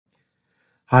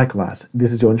Hi class,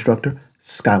 this is your instructor,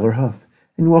 Skylar Huff,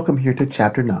 and welcome here to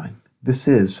Chapter 9. This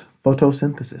is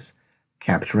photosynthesis,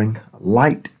 capturing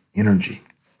light energy.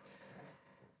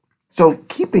 So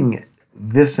keeping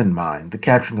this in mind, the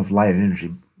capturing of light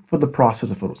energy for the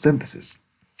process of photosynthesis,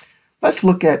 let's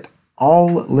look at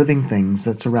all living things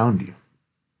that surround you.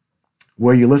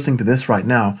 Where you're listening to this right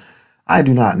now, I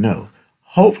do not know.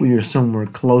 Hopefully you're somewhere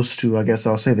close to, I guess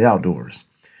I'll say, the outdoors.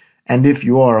 And if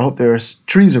you are, I hope there's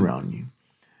trees around you.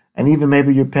 And even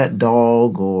maybe your pet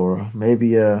dog or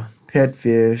maybe a pet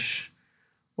fish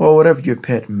or whatever your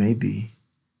pet may be.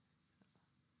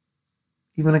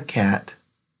 Even a cat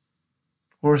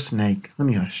or a snake. Let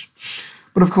me hush.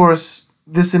 But of course,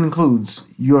 this includes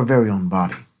your very own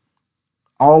body.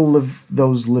 All of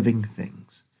those living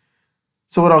things.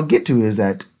 So what I'll get to is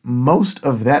that most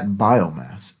of that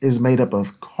biomass is made up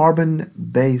of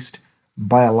carbon-based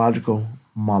biological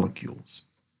molecules.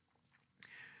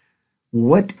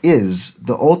 What is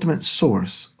the ultimate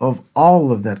source of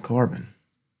all of that carbon?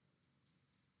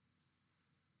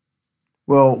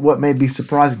 Well, what may be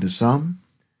surprising to some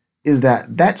is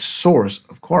that that source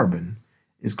of carbon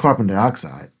is carbon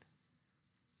dioxide.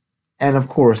 And of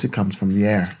course, it comes from the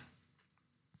air.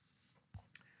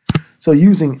 So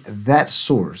using that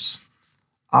source,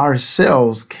 our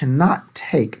cells cannot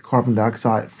take carbon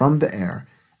dioxide from the air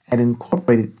and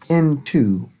incorporate it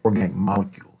into organic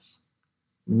molecules.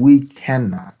 We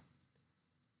cannot.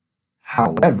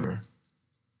 However,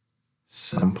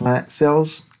 some plant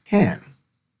cells can.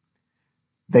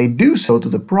 They do so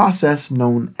through the process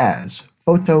known as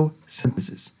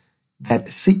photosynthesis,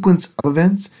 that sequence of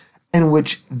events in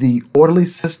which the orderly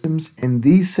systems in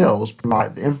these cells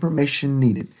provide the information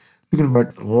needed to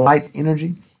convert light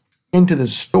energy into the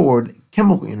stored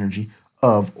chemical energy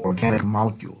of organic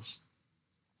molecules.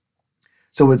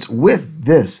 So it's with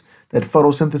this that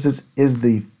photosynthesis is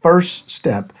the first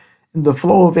step in the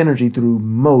flow of energy through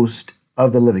most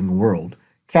of the living world,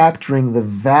 capturing the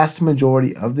vast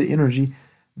majority of the energy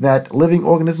that living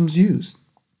organisms use.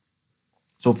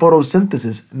 So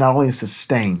photosynthesis not only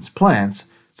sustains plants,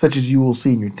 such as you will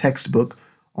see in your textbook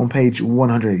on page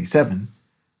 187,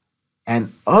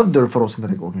 and other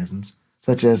photosynthetic organisms,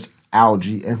 such as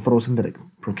algae and photosynthetic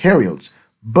prokaryotes,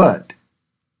 but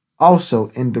also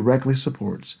indirectly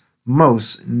supports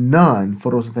most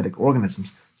non-photosynthetic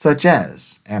organisms, such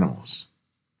as animals,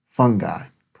 fungi,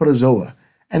 protozoa,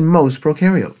 and most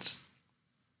prokaryotes.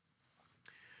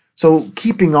 So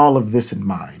keeping all of this in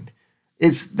mind,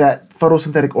 it's that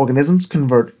photosynthetic organisms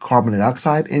convert carbon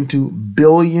dioxide into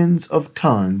billions of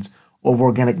tons of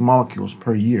organic molecules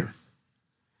per year.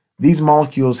 These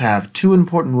molecules have two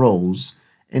important roles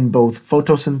in both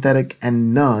photosynthetic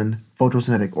and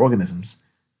non-photosynthetic organisms.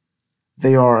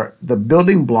 They are the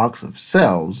building blocks of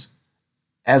cells,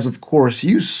 as of course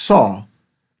you saw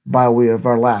by way of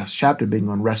our last chapter being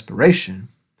on respiration,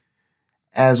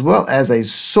 as well as a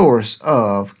source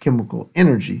of chemical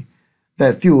energy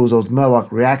that fuels those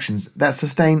metabolic reactions that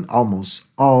sustain almost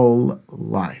all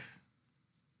life.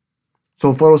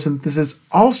 So photosynthesis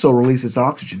also releases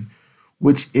oxygen,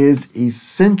 which is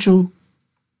essential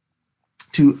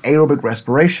to aerobic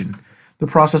respiration, the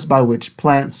process by which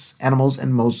plants, animals,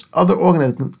 and most other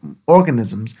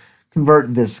organisms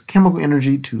convert this chemical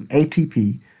energy to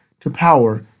ATP to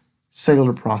power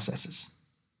cellular processes.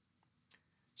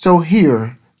 So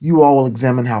here, you all will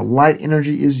examine how light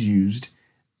energy is used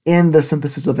in the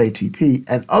synthesis of ATP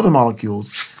and other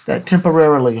molecules that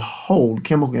temporarily hold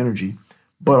chemical energy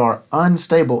but are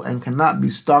unstable and cannot be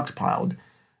stockpiled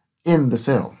in the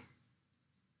cell.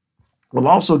 We'll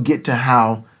also get to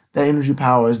how that energy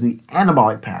powers the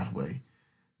anabolic pathway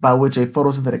by which a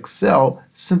photosynthetic cell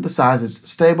synthesizes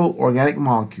stable organic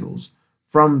molecules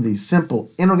from the simple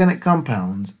inorganic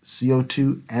compounds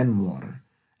CO2 and water.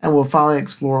 And we'll finally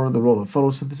explore the role of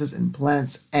photosynthesis in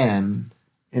plants and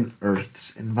in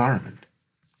Earth's environment.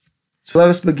 So let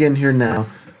us begin here now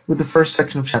with the first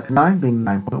section of Chapter 9, being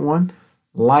 9.1,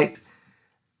 Light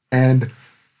and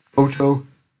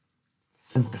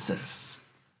Photosynthesis.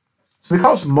 So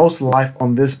because most life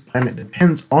on this planet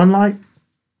depends on light,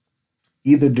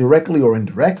 either directly or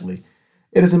indirectly,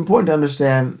 it is important to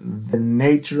understand the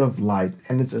nature of light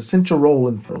and its essential role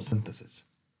in photosynthesis.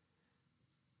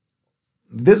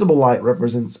 Visible light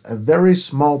represents a very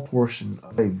small portion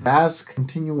of a vast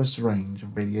continuous range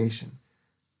of radiation.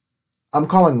 I'm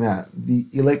calling that the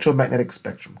electromagnetic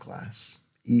spectrum class,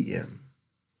 EM.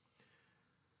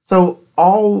 So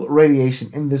all radiation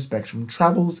in this spectrum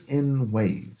travels in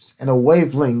waves, and a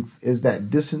wavelength is that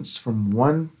distance from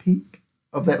one peak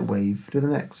of that wave to the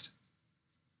next.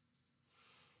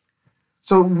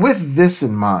 So with this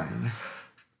in mind,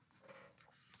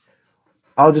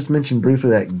 I'll just mention briefly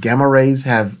that gamma rays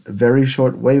have very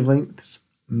short wavelengths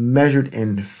measured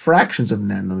in fractions of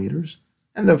nanometers,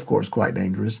 and they're of course quite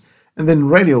dangerous. And then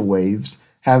radio waves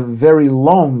have very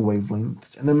long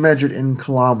wavelengths, and they're measured in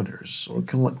kilometers or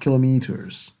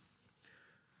kilometers.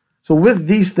 So with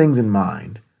these things in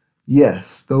mind,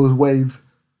 yes, those waves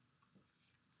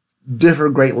differ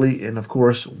greatly in, of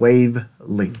course,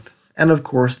 wavelength, and of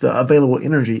course the available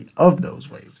energy of those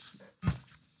waves.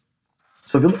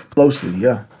 So if you look closely,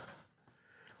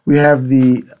 we have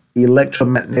the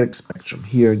electromagnetic spectrum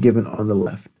here given on the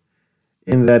left,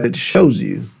 in that it shows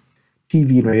you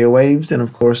TV and radio waves, and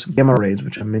of course gamma rays,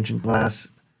 which I mentioned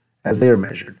class as they are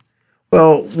measured.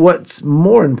 Well, what's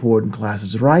more important, class,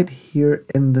 is right here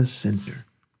in the center.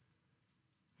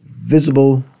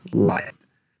 Visible light.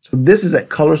 So this is that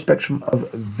color spectrum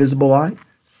of visible light.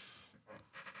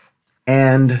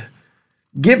 And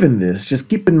given this, just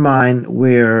keep in mind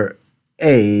where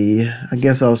I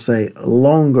guess I'll say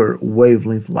longer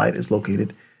wavelength light is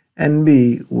located, and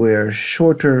B, where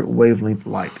shorter wavelength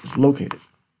light is located.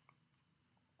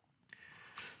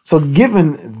 So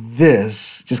given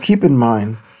this, just keep in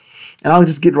mind, and I'll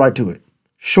just get right to it.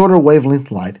 Shorter wavelength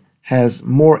light has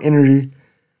more energy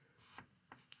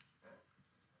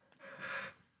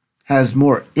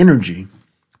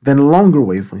than longer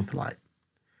wavelength light.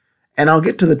 And I'll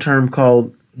get to the term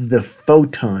called the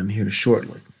photon here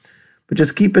shortly. But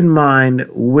just keep in mind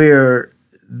where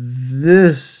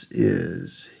this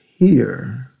is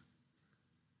here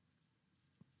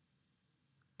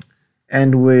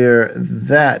and where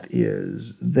that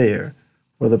is there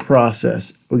for the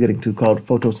process we're getting to called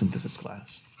photosynthesis,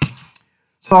 class.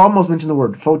 So I almost mentioned the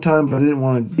word photon, but I didn't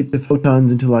want to get to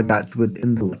photons until I got to it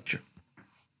in the lecture.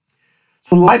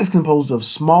 So light is composed of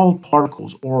small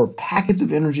particles or packets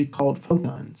of energy called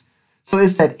photons. So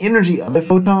it's that energy of a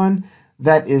photon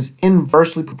that is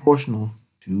inversely proportional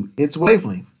to its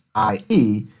wavelength,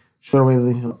 i.e.,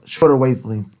 shorter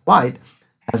wavelength light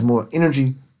has more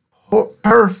energy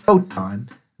per photon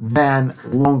than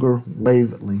longer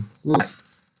wavelength light.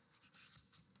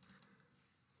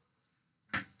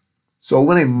 So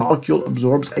when a molecule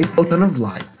absorbs a photon of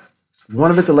light, one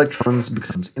of its electrons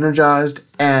becomes energized,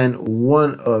 and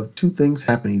one of two things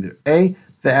happen. Either A,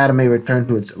 the atom may return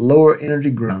to its lower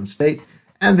energy ground state,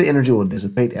 and the energy will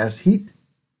dissipate as heat,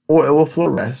 or it will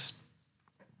fluoresce.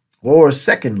 Or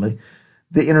secondly,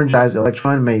 the energized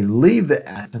electron may leave the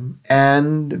atom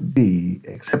and be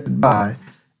accepted by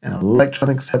an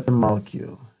electron-accepting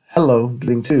molecule. Hello,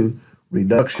 getting to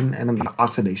reduction and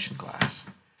oxidation,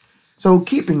 class. So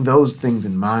keeping those things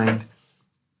in mind,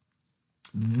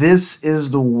 this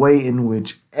is the way in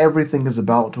which everything is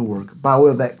about to work by way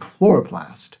of that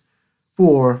chloroplast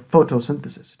for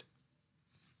photosynthesis.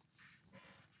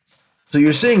 So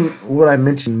you're seeing what I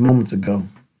mentioned moments ago.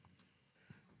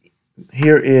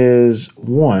 Here is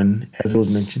 1, as it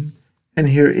was mentioned, and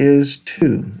here is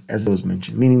 2, as it was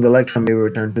mentioned, meaning the electron may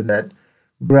return to that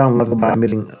ground level by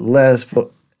emitting less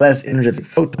energetic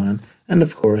photon, and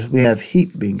of course we have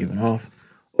heat being given off.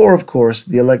 Or, of course,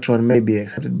 the electron may be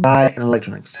accepted by an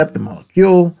electron-accepting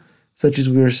molecule, such as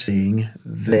we're seeing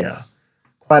there.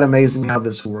 Quite amazing how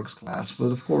this works, class,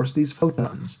 with, of course, these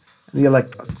photons and the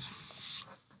electrons.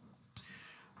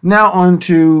 Now on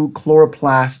to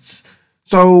chloroplasts.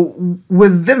 So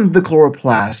within the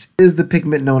chloroplast is the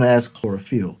pigment known as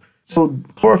chlorophyll. So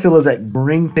chlorophyll is that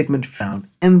green pigment found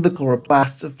in the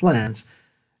chloroplasts of plants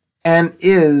and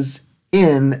is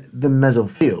in the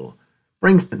mesophyll. For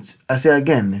instance, I say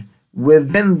again,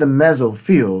 within the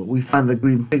mesophyll, we find the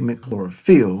green pigment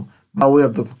chlorophyll by way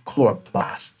of the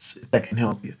chloroplasts, if that can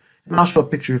help you. And I'll show a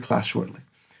picture of class shortly.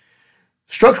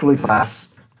 Structurally,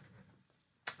 class,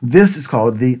 this is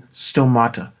called the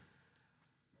stomata.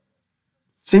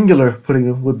 Singular putting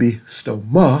it would be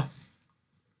stoma,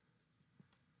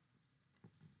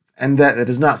 and that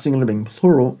is not singular being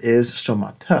plural is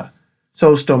stomata.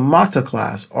 So stomata,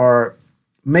 class, are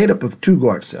made up of 2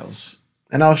 guard cells.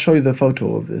 And I'll show you the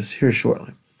photo of this here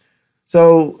shortly.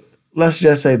 So let's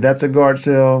just say that's a guard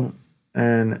cell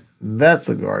and that's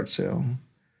a guard cell.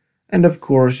 And of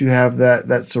course you have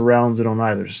that surrounds it on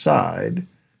either side.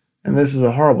 And this is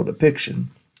a horrible depiction.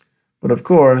 But of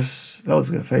course, that looks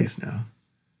like a face now.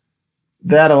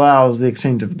 That allows the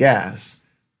exchange of gas.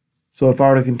 So if I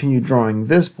were to continue drawing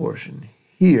this portion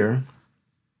here,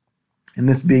 and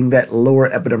this being that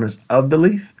lower epidermis of the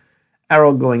leaf,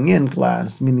 arrow going in,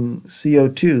 class, meaning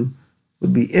CO2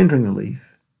 would be entering the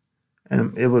leaf,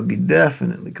 and it would be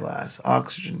definitely, class,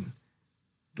 oxygen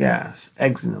gas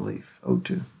exiting the leaf,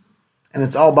 O2. And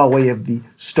it's all by way of the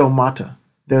stomata.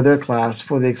 They're their class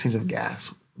for the exchange of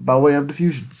gas by way of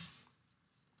diffusion.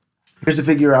 Here's the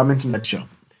figure I mentioned at show.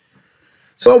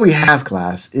 So what we have,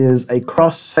 class, is a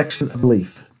cross section of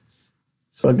leaf.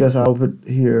 So I guess I'll put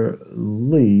here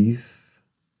leaf,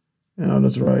 and I'll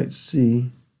just write C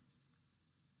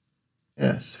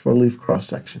S for leaf cross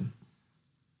section.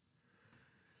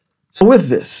 So with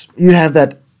this, you have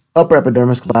that upper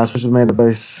epidermis, class, which is made up of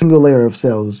a single layer of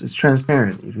cells. It's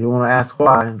transparent. If you want to ask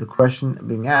why, the question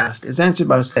being asked is answered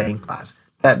by saying, class,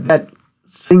 that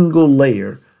single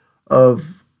layer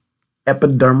of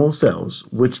epidermal cells,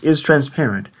 which is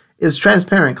transparent,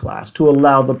 class, to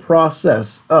allow the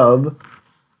process of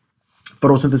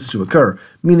photosynthesis to occur,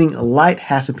 meaning light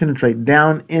has to penetrate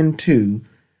down into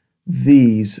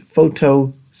these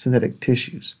photosynthetic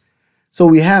tissues. So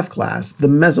we have, class, the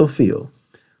mesophyll.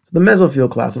 So the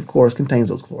mesophyll, class, of course, contains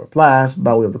those chloroplasts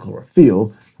by way of the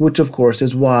chlorophyll, which, of course,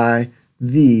 is why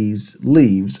these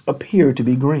leaves appear to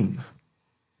be green.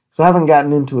 So I haven't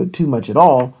gotten into it too much at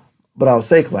all, but I'll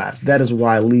say, class, that is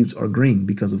why leaves are green,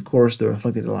 because, of course, they're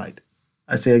reflected light.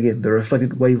 I say again, they're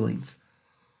reflected wavelengths.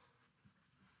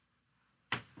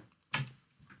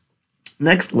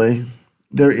 Nextly,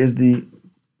 there is the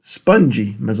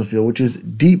spongy mesophyll, which is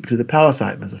deep to the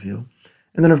palisade mesophyll.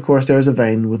 And then, of course, there's a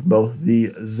vein with both the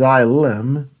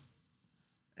xylem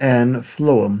and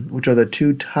phloem, which are the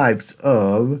two types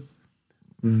of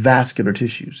vascular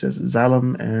tissues. That's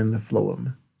xylem and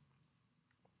phloem.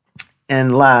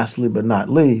 And lastly, but not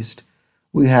least,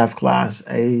 we have, class,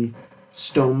 a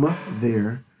stoma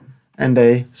there and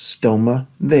a stoma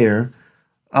there,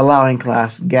 allowing,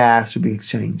 class, gas to be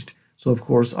exchanged. So, of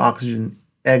course, oxygen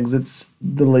exits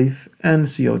the leaf and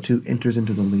CO2 enters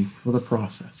into the leaf for the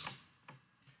process.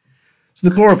 So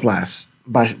the chloroplasts,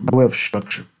 by way of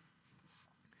structure.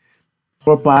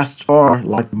 Chloroplasts are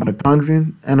like the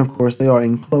mitochondrion, and of course they are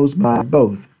enclosed by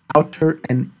both outer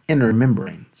and inner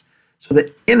membranes. So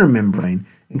the inner membrane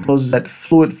encloses that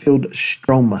fluid-filled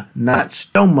stroma, not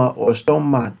stoma or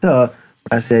stomata,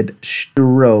 but I said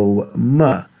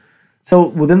stroma. So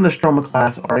within the stroma,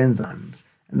 class, are enzymes.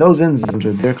 And those enzymes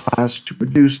are their, class, to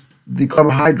produce the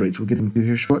carbohydrates we'll get into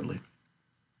here shortly.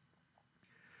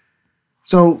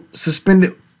 So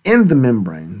suspended in the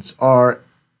membranes are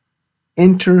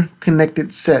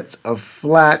interconnected sets of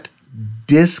flat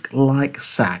disc-like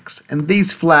sacs. And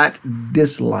these flat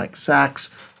disc-like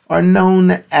sacs are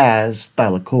known as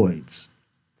thylakoids.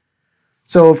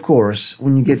 So, of course,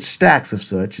 when you get stacks of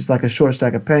such, it's like a short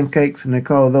stack of pancakes, and they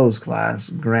call those, class,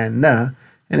 grana.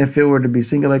 And if it were to be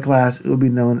singular, class, it would be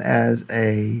known as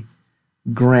a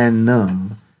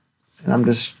granum. And I'm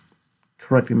just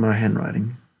correcting my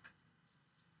handwriting.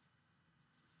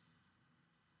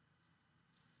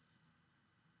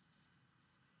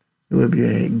 It would be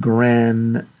a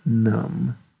granum,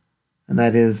 and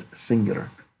that is singular.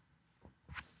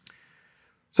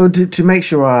 So to make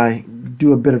sure I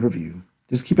do a bit of review,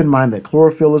 just keep in mind that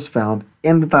chlorophyll is found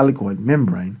in the thylakoid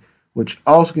membrane, which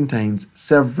also contains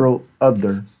several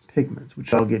other pigments,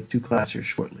 which I'll get to, class, here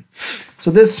shortly.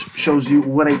 So this shows you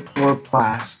what a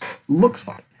chloroplast looks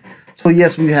like. So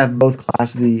yes, we have both,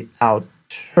 class, the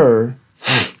outer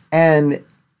and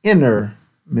inner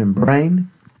membrane,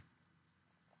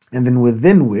 and then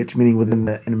within which, meaning within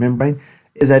the inner membrane,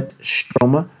 is that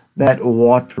stroma, that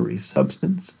watery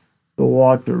substance, the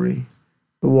watery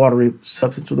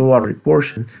substance, or the watery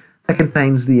portion that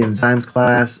contains the enzymes,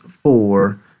 class,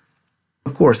 for,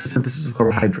 of course, the synthesis of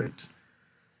carbohydrates.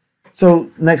 So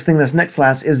next thing that's next,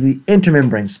 class, is the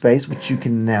intermembrane space, which you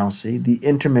can now see, the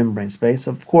intermembrane space.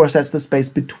 Of course, that's the space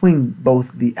between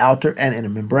both the outer and inner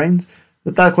membranes.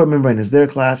 The thylakoid membrane is their,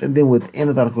 class, and then within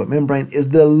the thylakoid membrane is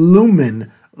the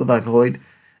lumen of the thylakoid.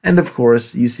 And of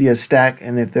course, you see a stack,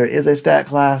 and if there is a stack,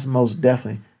 class, most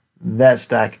definitely that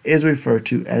stack is referred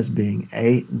to as being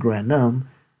a granum.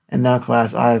 And now,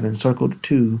 class, I have encircled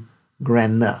two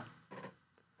grana.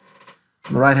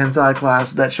 On the right-hand side,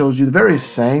 class, that shows you the very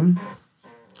same.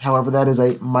 However, that is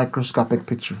a microscopic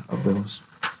picture of those.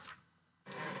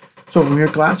 So from here,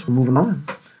 class, we're moving on.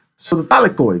 So the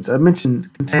thylakoids, I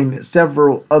mentioned, contain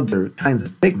several other kinds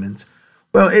of pigments.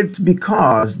 Well, it's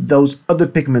because those other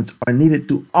pigments are needed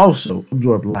to also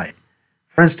absorb light.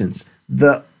 For instance,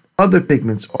 the other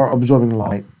pigments are absorbing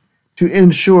light to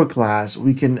ensure, class,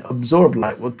 we can absorb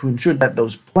light, well, to ensure that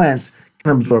those plants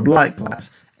can absorb light,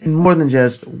 class, in more than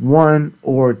just one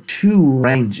or two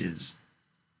ranges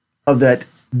of that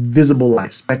visible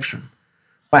light spectrum.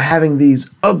 By having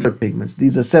these other pigments,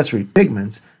 these accessory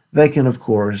pigments, they can, of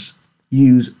course,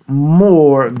 use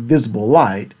more visible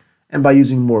light. And by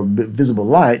using more visible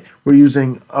light, we're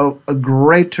using a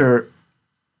greater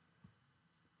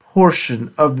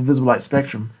portion of the visible light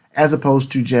spectrum, as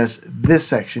opposed to just this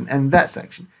section and that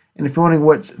section. And if you're wondering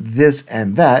what's this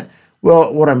and that,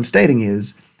 Well, what I'm stating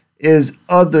is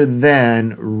other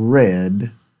than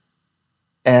red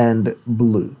and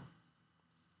blue.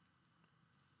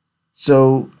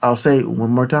 So I'll say it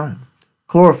one more time.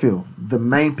 Chlorophyll, the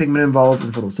main pigment involved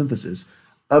in photosynthesis,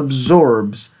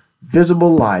 absorbs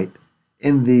visible light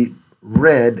in the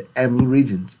red and blue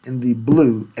regions, in the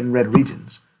blue and red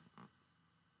regions.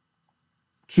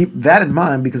 Keep that in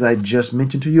mind because I just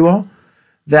mentioned to you all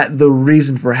that the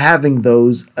reason for having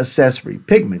those accessory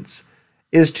pigments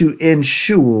is to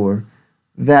ensure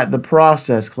that the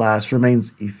process class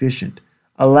remains efficient,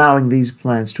 allowing these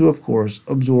plants to, of course,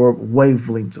 absorb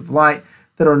wavelengths of light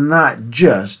that are not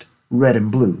just red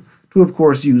and blue, to, of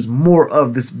course, use more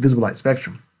of this visible light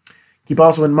spectrum. Keep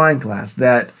also in mind, class,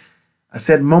 that I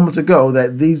said moments ago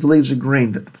that these leaves are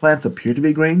green, that the plants appear to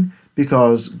be green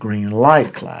because green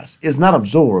light, class, is not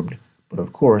absorbed, but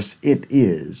of course it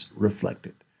is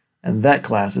reflected. And that,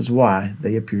 class, is why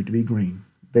they appear to be green,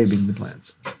 they being the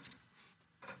plants.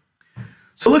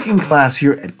 So looking, class,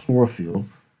 here at chlorophyll,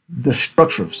 the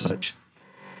structure of such,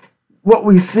 what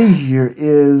we see here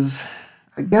is,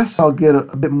 I guess I'll get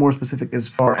a bit more specific as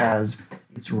far as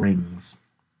its rings.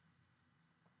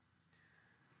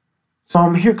 So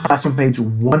I'm here, class, on page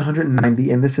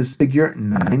 190, and this is figure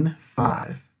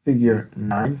 9.5. Figure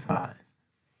 9.5.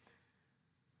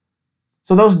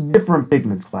 So those different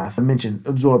pigments, class, I mentioned,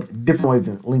 absorb different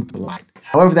wavelengths of light.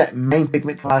 However, that main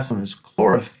pigment, class, known as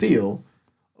chlorophyll,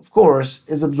 of course,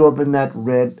 is absorbing that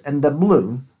red and that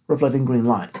blue, reflecting green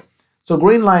light. So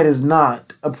green light is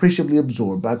not appreciably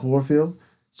absorbed by chlorophyll.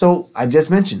 So I just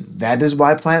mentioned, that is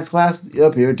why plants, class,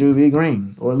 appear to be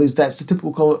green, or at least that's the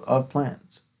typical color of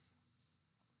plants.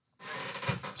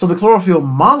 So the chlorophyll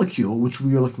molecule, which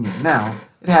we are looking at now,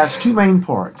 it has two main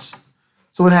parts.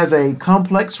 So it has a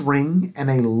complex ring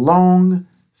and a long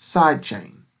side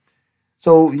chain.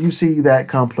 So you see that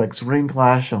complex ring,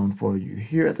 class, shown for you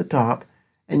here at the top,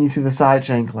 and you see the side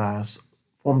chain, class,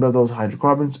 formed of those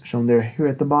hydrocarbons shown there here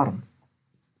at the bottom.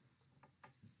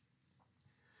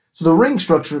 So the ring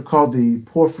structure, called the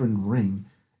porphyrin ring,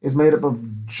 is made up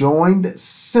of joined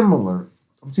smaller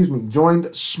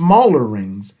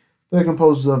rings that are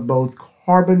composed of both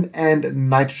carbon and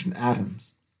nitrogen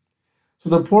atoms. So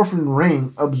the porphyrin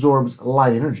ring absorbs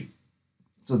light energy.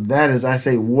 So that is, I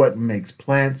say, what makes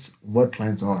plants what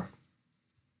plants are.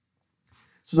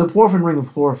 So the porphyrin ring of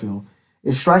chlorophyll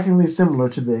is strikingly similar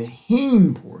to the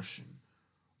heme portion,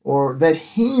 or that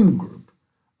heme group,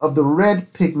 of the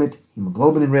red pigment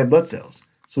hemoglobin in red blood cells.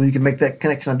 So you can make that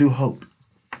connection, I do hope.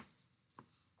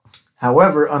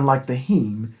 However, unlike the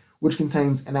heme, which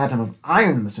contains an atom of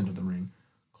iron in the center of the ring,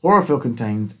 chlorophyll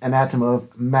contains an atom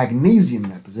of magnesium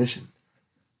in that position.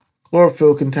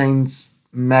 Chlorophyll contains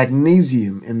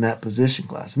magnesium in that position,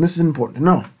 class, and this is important to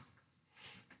know.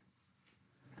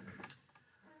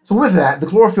 So with that, the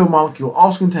chlorophyll molecule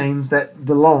also contains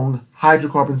the long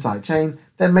hydrocarbon side chain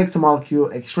that makes the molecule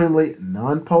extremely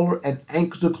nonpolar and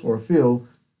anchors the chlorophyll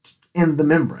in the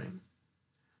membrane.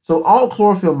 So all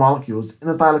chlorophyll molecules in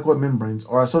the thylakoid membranes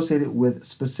are associated with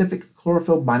specific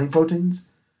chlorophyll binding proteins,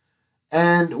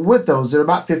 and with those, there are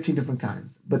about 15 different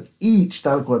kinds, but each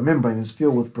thylakoid membrane is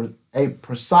filled with a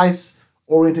precise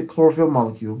oriented chlorophyll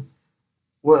molecule,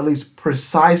 or at least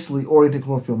precisely oriented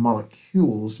chlorophyll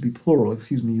molecules, to be plural,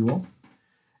 excuse me, you all,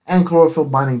 and chlorophyll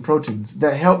binding proteins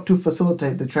that help to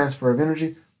facilitate the transfer of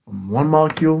energy from one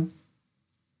molecule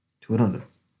to another.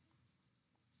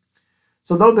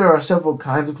 So though there are several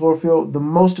kinds of chlorophyll, the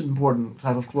most important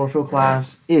type of chlorophyll,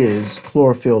 class, is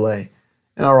chlorophyll A.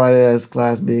 And I'll write it as,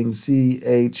 class, being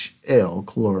CHL,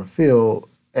 chlorophyll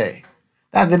A.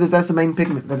 That's the main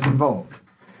pigment that's involved.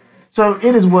 So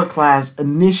it is what, class,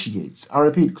 initiates. I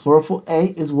repeat, chlorophyll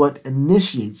A is what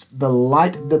initiates the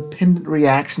light-dependent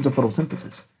reactions of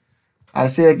photosynthesis. I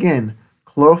say again,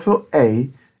 chlorophyll A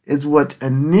is what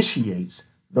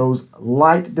initiates those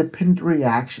light-dependent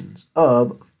reactions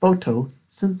of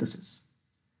photosynthesis.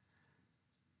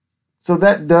 So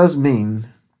that does mean,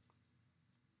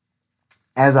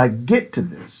 as I get to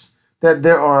this, that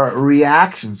there are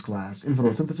reactions, class, in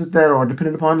photosynthesis that are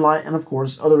dependent upon light, and of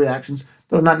course other reactions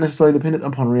that are not necessarily dependent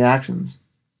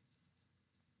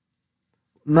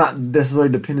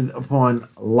upon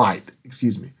light,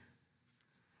 excuse me.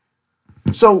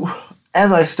 So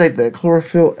as I state that,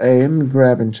 chlorophyll A, let me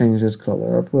grab and change this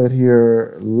color. I'll put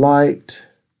here light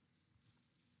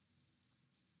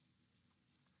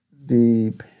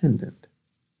dependent.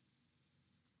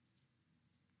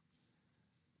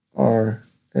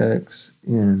 RxNS.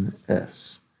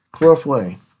 Chlorophyll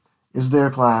A is their,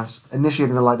 class,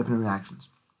 initiating the light-dependent reactions.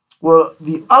 Well,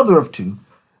 the other of two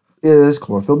is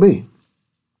chlorophyll B.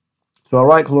 So I'll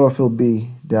write chlorophyll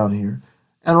B down here.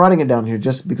 And I'm writing it down here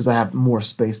just because I have more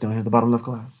space down here at the bottom left,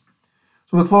 class.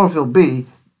 So with chlorophyll B,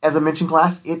 as I mentioned,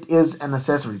 class, it is an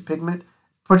accessory pigment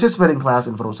participating, class,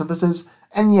 in photosynthesis.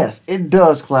 And yes, it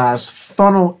does, class,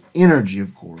 funnel energy,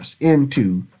 of course,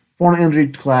 into funnel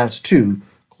energy class to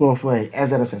chlorophyll A as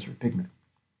that accessory pigment.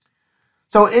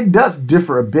 So it does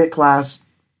differ a bit, class,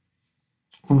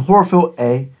 from chlorophyll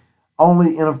A,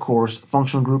 only in, of course,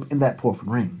 functional group in that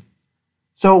porphyrin ring.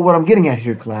 So what I'm getting at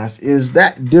here, class, is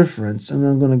that difference, and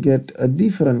I'm going to get a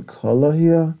different color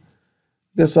here.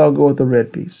 Guess I'll go with the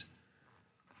red piece.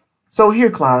 So here,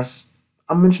 class,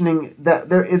 I'm mentioning that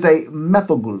there is a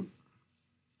methyl group.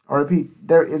 I repeat,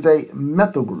 there is a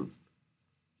methyl group.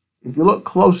 If you look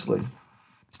closely,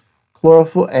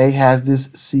 chlorophyll A has this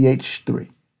CH3.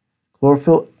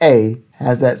 Chlorophyll A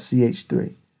has that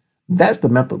CH3. That's the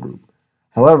methyl group.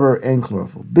 However, in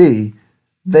chlorophyll B,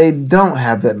 they don't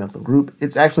have that methyl group.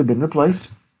 It's actually been replaced.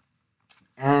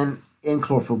 And in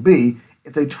chlorophyll B,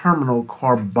 it's a terminal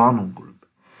carbonyl group.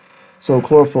 So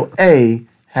chlorophyll A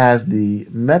has the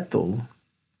methyl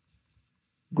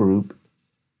group,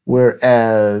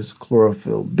 whereas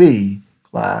chlorophyll B,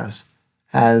 class,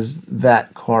 has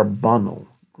that carbonyl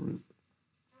group.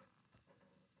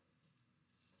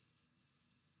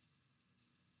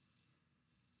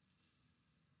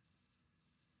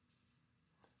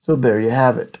 So there you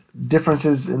have it.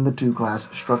 Differences in the two,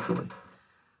 class, structurally.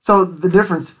 So the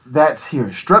difference that's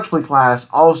here structurally, class,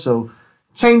 also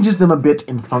changes them a bit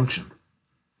in function.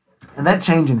 And that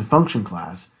change in function,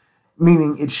 class,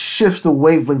 meaning it shifts the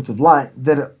wavelengths of light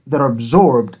that are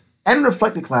absorbed and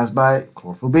reflected, class, by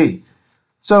chlorophyll B.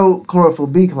 So chlorophyll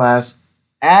B, class,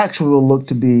 actually will look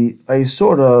to be a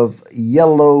sort of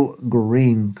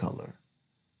yellow-green color.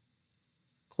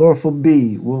 Chlorophyll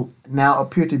B will now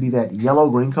appear to be that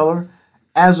yellow-green color,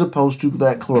 as opposed to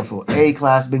that chlorophyll A,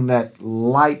 class, being that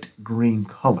light green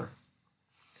color.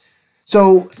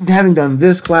 So having done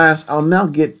this, class, I'll now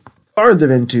get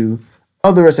further into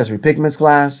other accessory pigments,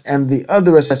 class, and the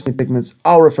other accessory pigments,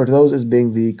 I'll refer to those as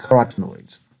being the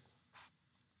carotenoids.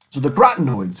 So the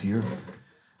carotenoids here,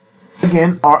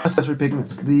 again, are accessory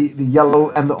pigments, the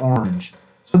yellow and the orange.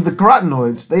 So the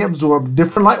carotenoids, they absorb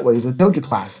different light waves. I told you,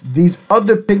 class, these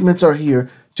other pigments are here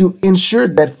to ensure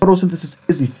that photosynthesis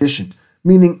is efficient,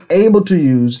 meaning able to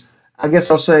use, I guess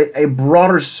I'll say, a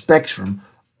broader spectrum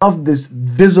of this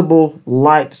visible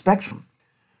light spectrum.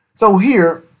 So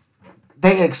here,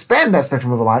 they expand that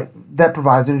spectrum of light that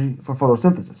provides energy for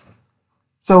photosynthesis.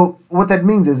 So what that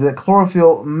means is that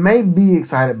chlorophyll may be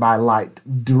excited by light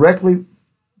directly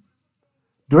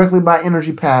by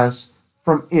energy passed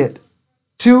from it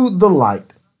to the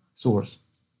light source.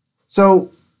 So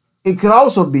it could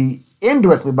also be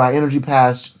indirectly by energy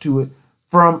passed to it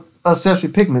from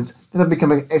accessory pigments that are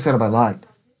becoming excited by light.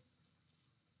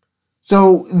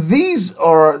 So these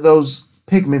are those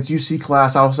pigments you see,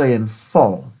 class, I'll say, in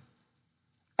fall,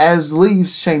 as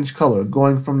leaves change color,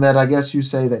 going from that, I guess you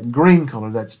say, that green color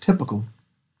that's typical,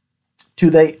 to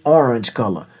the orange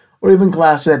color, or even,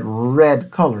 class, that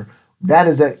red color. That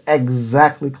is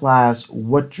exactly, class,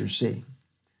 what you're seeing.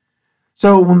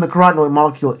 So when the carotenoid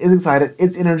molecule is excited,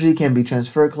 its energy can be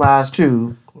transferred, class,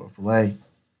 to chlorophyll A.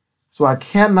 So I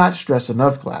cannot stress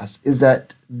enough, class, is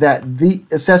that the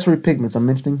accessory pigments I'm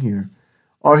mentioning here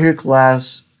are here,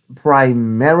 class,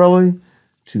 primarily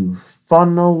to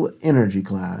funnel energy,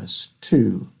 class,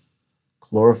 to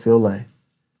chlorophyll A.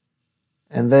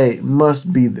 And they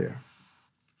must be there.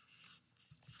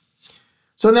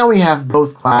 So now we have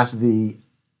both, class, the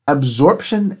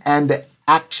absorption and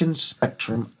action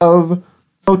spectrum of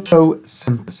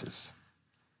photosynthesis.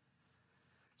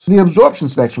 So the absorption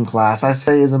spectrum, class, I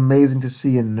say, is amazing to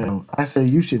see and know. I say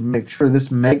you should make sure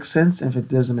this makes sense. If it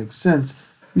doesn't make sense,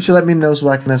 you should let me know so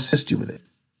I can assist you with it.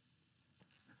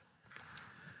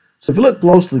 So if you look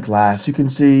closely, class, you can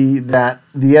see that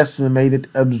the estimated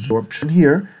absorption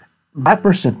here by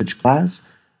percentage, class,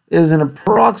 is an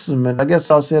approximate, I guess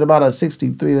I'll say, at about a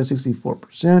 63 to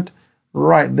 64%,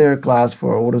 right there, class,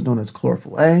 for what is known as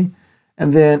chlorophyll A.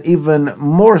 And then even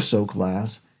more so,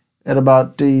 class, at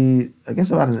about an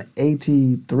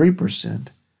 83%,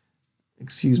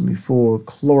 for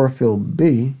chlorophyll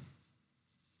B.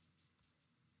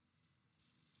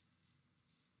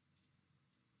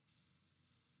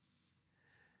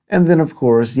 And then, of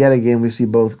course, yet again, we see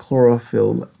both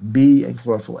chlorophyll B and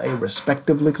chlorophyll A,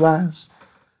 respectively, class,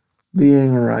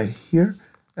 being right here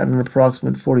at an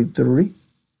approximate 43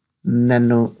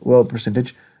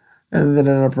 percentage, and then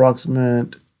an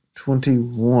approximate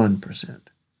 21%.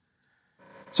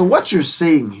 So what you're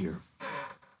seeing here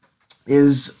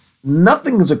is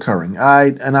nothing is occurring.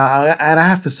 I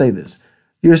have to say this.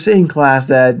 you're seeing, class,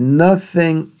 that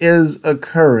nothing is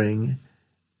occurring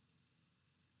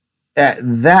at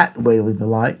that wavelength of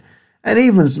light. And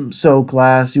even so,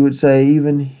 class, you would say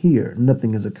even here,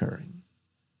 nothing is occurring.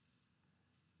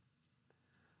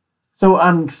 So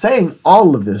I'm saying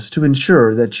all of this to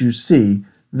ensure that you see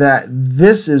that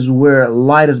this is where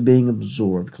light is being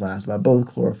absorbed, class, by both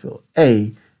chlorophyll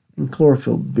A and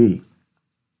chlorophyll B.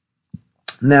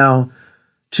 Now,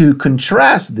 to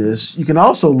contrast this, you can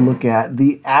also look at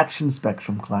the action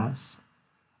spectrum, class,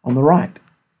 on the right.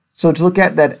 So to look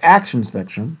at that action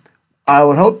spectrum, I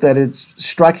would hope that it's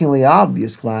strikingly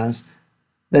obvious, class,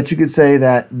 that you could say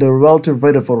that the relative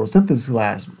rate of photosynthesis,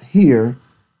 class, here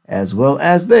as well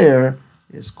as there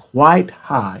is quite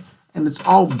high. And it's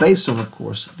all based on, of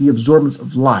course, the absorbance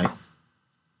of light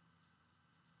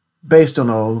based on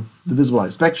all the visible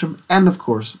light spectrum and, of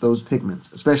course, those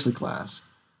pigments, especially,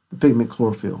 class, the pigment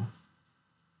chlorophyll.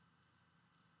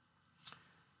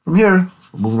 From here,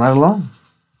 we're moving right along.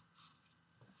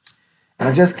 And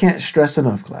I just can't stress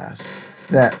enough, class,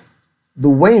 that the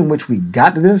way in which we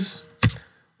got to this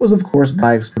was, of course,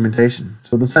 by experimentation.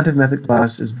 So the scientific method,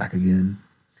 class, is back again.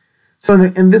 So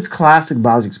in this classic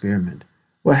biology experiment,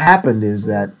 what happened is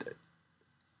that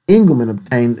Engelmann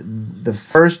obtained the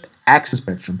first action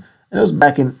spectrum, and it was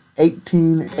back in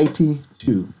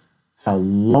 1882. How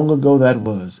long ago that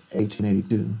was,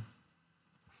 1882.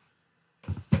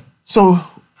 So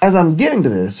as I'm getting to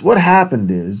this, what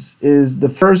happened is the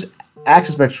first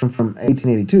action spectrum from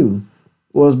 1882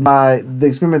 was by the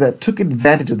experiment that took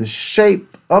advantage of the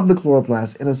shape of the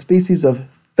chloroplast in a species of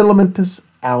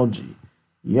filamentous algae.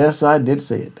 Yes, I did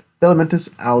say it,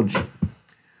 filamentous algae.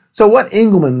 So what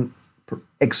Engelmann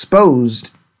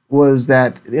exposed was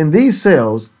that in these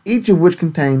cells, each of which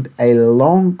contained a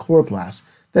long chloroplast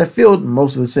that filled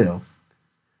most of the cell,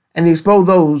 and he exposed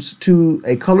those to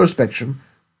a color spectrum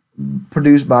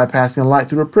produced by passing a light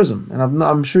through a prism. And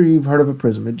I'm sure you've heard of a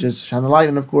prism. It just shines the light,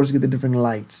 and of course you get the different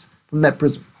lights from that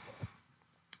prism.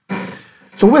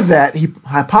 So with that, he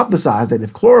hypothesized that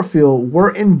if chlorophyll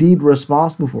were indeed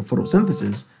responsible for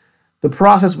photosynthesis, the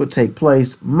process would take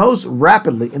place most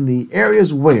rapidly in the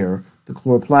areas where the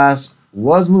chloroplast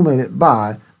was illuminated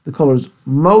by the colors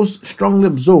most strongly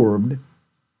absorbed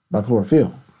by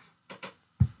chlorophyll.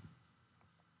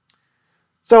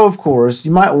 So, of course,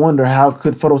 you might wonder how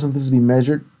could photosynthesis be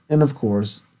measured? And, of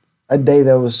course, a day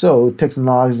that was so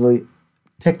technologically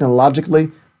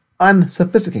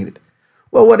unsophisticated.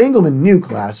 Well, what Engelmann knew,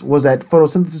 class, was that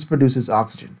photosynthesis produces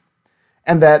oxygen,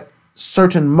 and that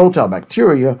certain motile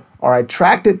bacteria are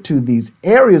attracted to these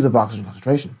areas of oxygen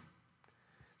concentration.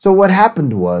 So what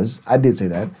happened was, I did say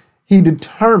that, he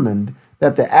determined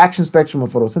that the action spectrum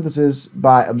of photosynthesis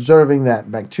by observing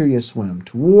that bacteria swim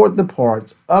toward the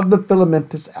parts of the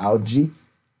filamentous algae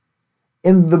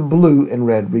in the blue and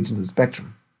red regions of the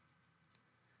spectrum.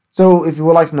 So if you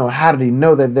would like to know how did he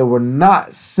know that they were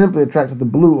not simply attracted to the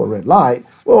blue or red light,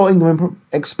 well, Engelmann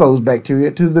exposed bacteria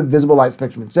to the visible light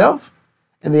spectrum itself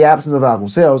in the absence of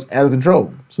algal cells as a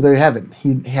control. So there you have it.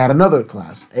 He had another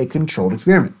class, a controlled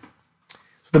experiment.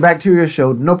 So the bacteria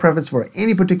showed no preference for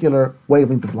any particular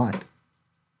wavelength of light.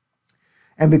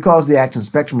 And because the action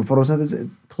spectrum of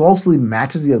photosynthesis closely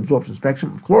matches the absorption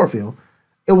spectrum of chlorophyll,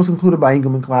 it was concluded by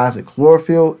Engelmann class that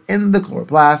chlorophyll in the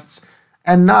chloroplasts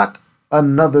and not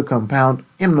another compound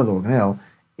in another organelle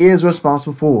is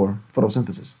responsible for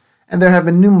photosynthesis. And there have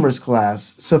been numerous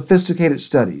sophisticated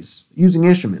studies using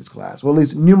instruments class, well, at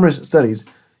least numerous studies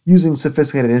using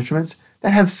sophisticated instruments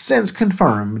that have since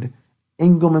confirmed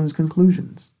Engelmann's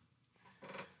conclusions.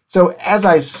 So as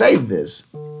I say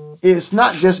this, it's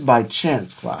not just by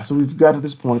chance, class. So we've got to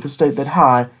this point to state that,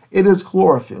 hi, it is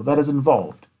chlorophyll that is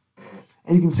involved.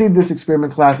 And you can see this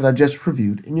experiment, class, that I just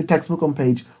reviewed in your textbook on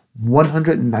page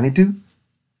 192,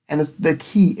 and it's the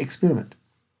key experiment.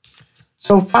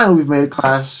 So finally, we've made it,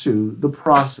 class, to the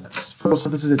process,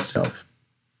 photosynthesis itself.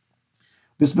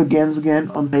 This begins again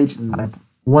on page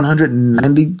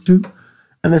 192,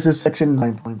 and this is section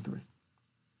 9.3.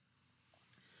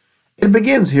 It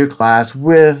begins here, class,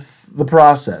 with the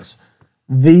process.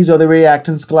 These are the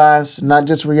reactants, class, not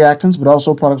just reactants, but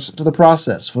also products to the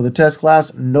process. For the test,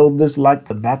 class, know this like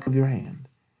the back of your hand.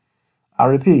 I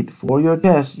repeat, for your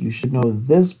test, you should know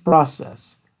this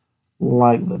process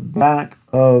like the back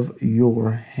of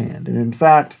your hand. And in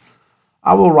fact,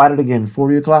 I will write it again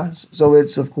for you, class. So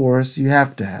it's, of course, you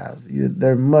have to have,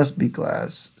 there must be,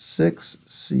 class,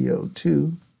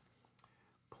 6CO2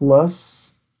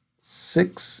 plus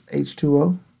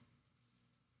 6H2O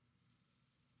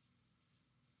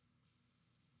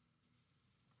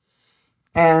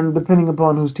and depending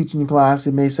upon who's teaching your class,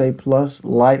 it may say plus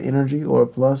light energy or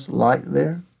plus light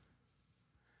there.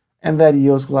 and that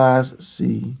yields class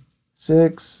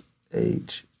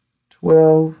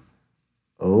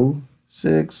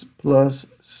C6H12O6 plus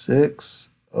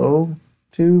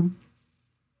 6O2.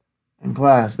 And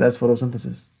class, that's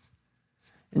photosynthesis.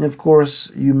 And of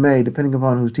course, you may, depending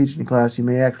upon who's teaching the class, you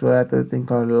may actually add the thing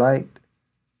called light.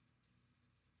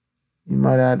 You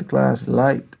might add the class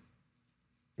light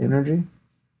energy.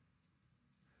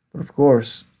 But of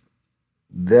course,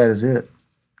 that is it.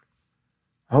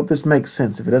 I hope this makes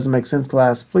sense. If it doesn't make sense,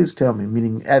 class, please tell me.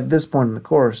 Meaning, at this point in the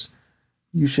course,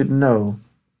 you should know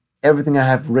everything I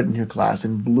have written here, class,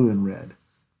 in blue and red.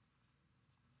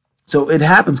 So it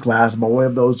happens, class, by way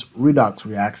of those redox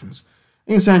reactions.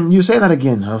 And you're saying, you say that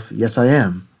again, Huff. Yes, I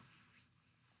am.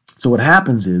 So what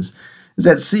happens is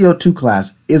that CO2,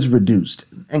 class, is reduced.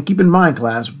 And keep in mind,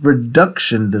 class,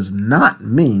 reduction does not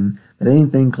mean that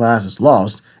anything, class, is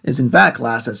lost. It's in fact,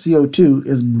 class, that CO2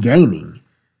 is gaining.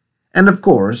 And of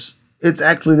course, it's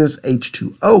actually this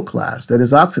H2O, class, that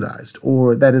is oxidized,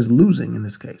 or that is losing in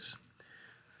this case.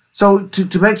 So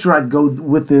to make sure I go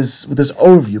with this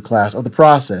overview, class, of the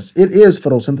process, it is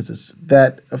photosynthesis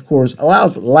that, of course,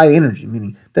 allows light energy,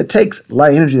 meaning that takes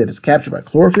light energy that is captured by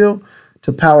chlorophyll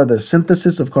to power the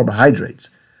synthesis of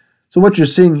carbohydrates. So what you're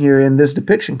seeing here in this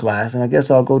depiction, class, and I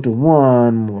guess I'll go to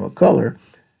one more color,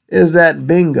 is that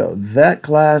bingo, that,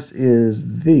 class,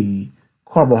 is the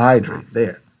carbohydrate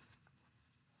there.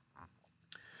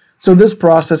 So this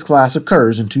process, class,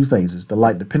 occurs in two phases, the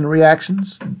light-dependent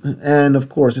reactions, and of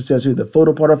course it says here the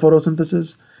photo part of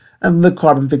photosynthesis, and the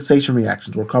carbon fixation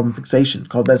reactions, or carbon fixation,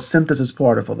 called that synthesis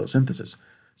part of photosynthesis.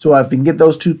 So if you can get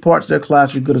those two parts there,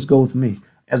 class, you're good as gold with me.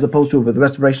 As opposed to with the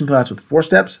respiration, class, with 4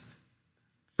 steps,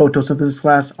 photosynthesis,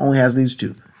 class, only has these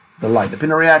two, the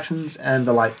light-dependent reactions and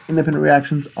the light-independent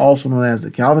reactions, also known as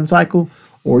the Calvin cycle,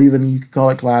 or even you could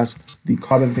call it, class, the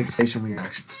carbon fixation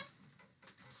reactions.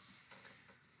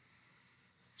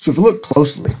 So if you look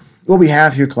closely, what we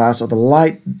have here, class, are the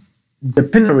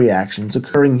light-dependent reactions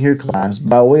occurring here, class,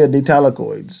 by way of the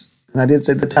thylakoids. And I did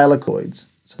say the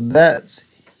thylakoids. So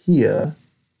that's here.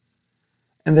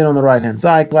 And then on the right-hand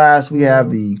side, class, we have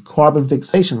the carbon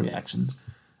fixation reactions.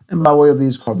 And by way of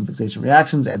these carbon fixation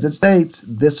reactions, as it states,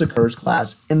 this occurs,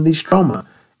 class, in the stroma.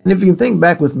 And if you can think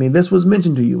back with me, this was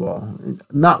mentioned to you all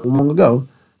not long ago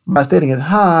by stating it,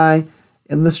 hi,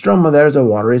 in the stroma there's a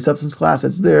watery substance, class,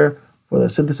 that's there for the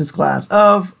synthesis, class,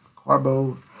 of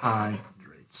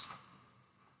carbohydrates.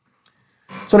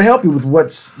 So to help you with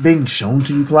what's being shown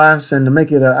to you, class, and to make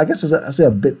it, I guess I say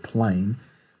a bit plain.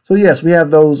 So yes, we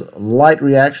have those light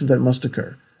reactions that must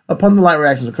occur. Upon the light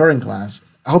reactions occurring,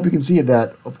 class, I hope you can see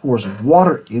that, of course,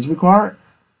 water is required.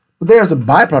 But there's a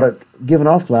byproduct given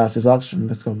off, class, is oxygen.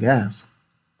 That's called gas.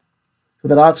 So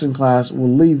that oxygen, class, will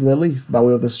leave the leaf by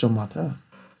way of the stomata.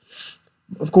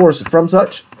 Of course, from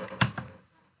such,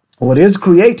 what is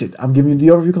created, I'm giving you the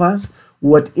overview, class.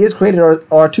 What is created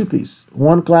are two pieces.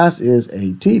 One, class, is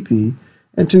ATP,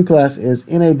 and two, class, is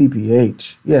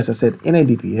NADPH. Yes, I said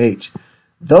NADPH.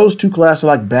 Those two, class, are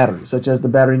like batteries, such as the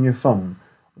battery in your phone,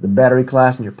 the battery,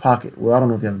 class, in your pocket. Well, I don't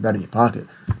know if you have a battery in your pocket,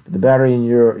 but the battery in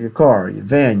your car, your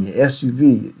van, your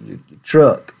SUV, your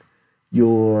truck,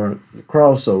 your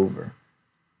crossover,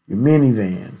 your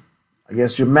minivan, I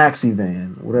guess your maxi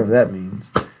van, whatever that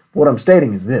means. What I'm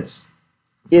stating is this.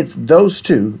 It's those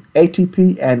two,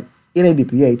 ATP and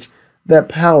NADPH, that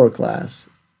power, class,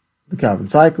 the Calvin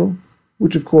cycle,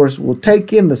 which of course will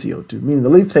take in the CO2, meaning the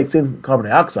leaf takes in carbon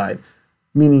dioxide,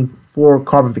 meaning for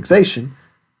carbon fixation,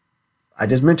 I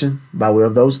just mentioned, by way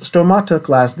of those stomata,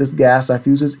 class, this gas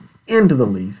diffuses into the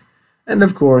leaf. And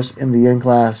of course, in the end,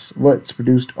 class, what's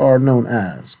produced are known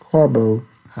as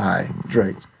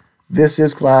carbohydrates. This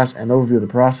is, class, an overview of the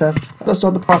process. Let's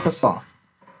start the process off.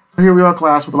 So here we are,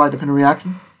 class, with the light-dependent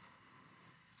reaction.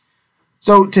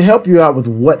 So to help you out with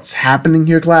what's happening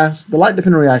here, class, the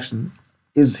light-dependent reaction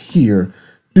is here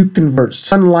to convert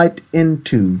sunlight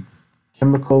into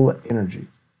chemical energy.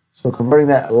 So converting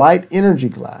that light energy,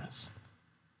 class,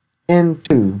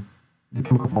 into the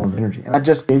chemical form of energy. And I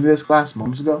just gave you this, class,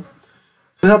 moments ago.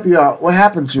 To help you out, what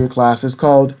happens to your class is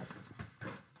called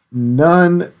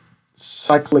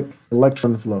non-cyclic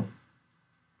electron flow.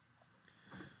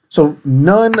 So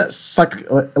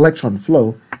non-cyclic electron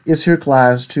flow is here,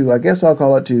 class, to, I guess I'll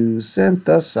call it to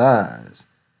synthesize.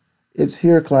 It's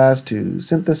here, class, to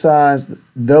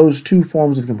synthesize those two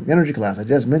forms of chemical energy, class, I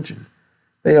just mentioned.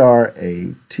 They are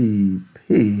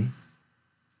ATP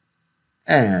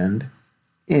and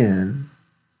NADPH.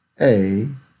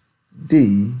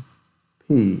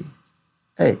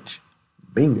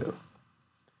 Bingo.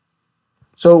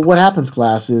 So what happens,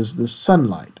 class, is the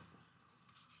sunlight.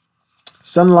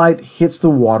 Sunlight hits the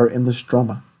water in the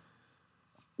stroma.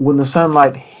 when the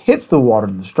sunlight hits the water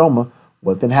in the stroma,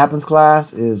 what then happens,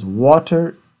 class, is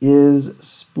water is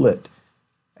split.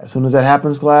 As soon as that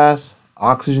happens, class,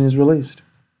 oxygen is released.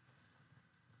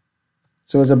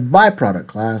 So as a byproduct,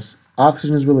 class,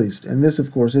 oxygen is released. And this,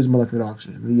 of course, is molecular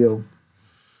oxygen, the O.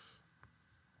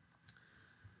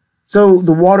 So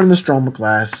the water in the stroma,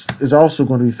 class, is also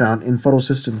going to be found in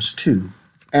photosystems 2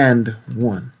 and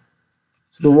 1.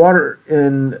 So the water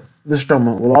in the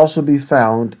stroma will also be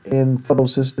found in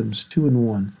photosystems 2 and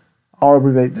 1. I'll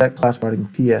abbreviate that class by writing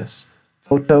PS.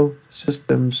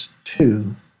 Photosystems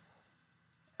 2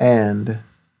 and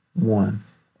 1.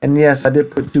 And yes, I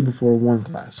did put 2 before 1,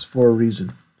 class, for a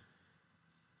reason.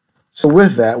 So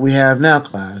with that, we have now,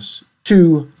 class,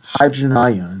 2 hydrogen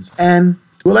ions and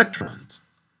 2 electrons.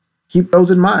 Keep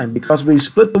those in mind, because we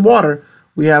split the water,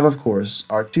 we have, of course,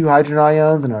 our 2 hydrogen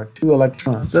ions and our 2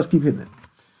 electrons. Let's keep hitting it.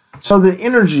 So the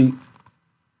energy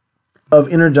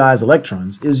of energized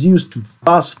electrons is used to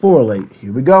phosphorylate,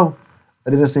 here we go,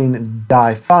 adenosine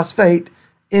diphosphate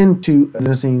into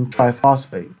adenosine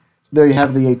triphosphate. So there you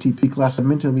have the ATP, class I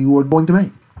mentioned we were going to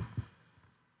make.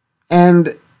 And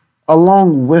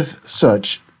along with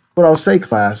such, what I'll say,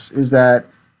 class, is that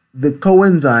the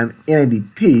coenzyme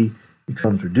NADP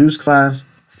becomes reduced, class,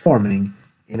 forming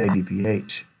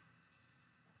NADPH.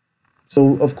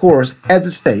 So, of course, as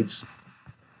it states,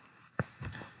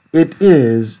 it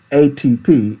is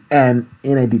ATP and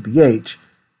NADPH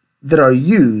that are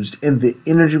used in the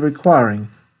energy-requiring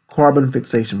carbon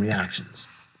fixation reactions.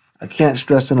 I can't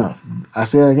stress enough. I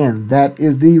say it again, that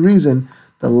is the reason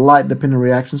the light-dependent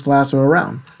reactions, class, are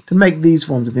around, to make these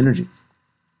forms of energy.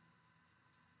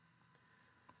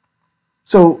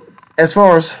 So, as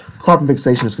far as carbon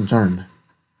fixation is concerned,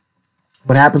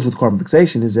 what happens with carbon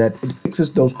fixation is that it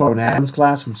fixes those carbon atoms,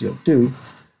 class, from CO2,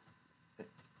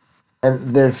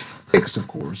 and they're fixed, of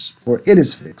course, or it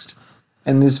is fixed,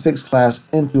 and it is fixed,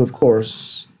 class, into, of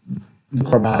course, the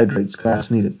carbohydrates,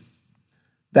 class, needed.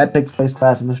 That takes place,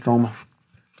 class, in the stroma.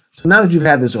 So now that you've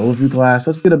had this overview, class,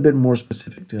 let's get a bit more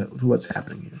specific to what's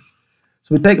happening here.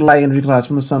 So we take light energy, class,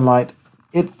 from the sunlight.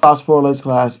 It phosphorylates,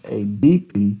 class,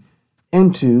 ADP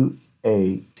into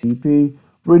ATP,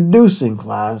 reducing,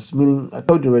 class, meaning, I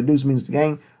told you reduce means to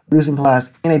gain, reducing,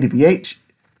 class, NADPH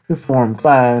to form,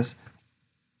 class,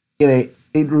 it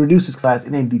reduces, class,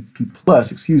 NADP plus,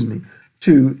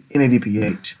 to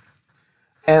NADPH.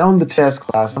 And on the test,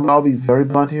 class, I'll be very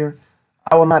blunt here.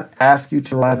 I will not ask you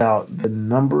to write out the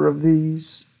number of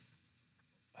these.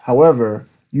 However,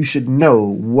 you should know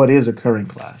what is occurring,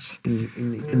 class,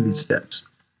 in these steps.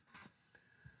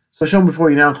 So shown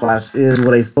before you now, class, is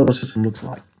what a photosystem looks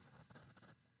like.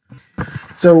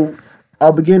 So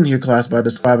I'll begin here, class, by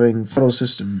describing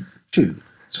photosystem 2.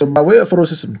 So by way of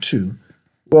photosystem 2,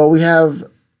 well, we have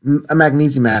a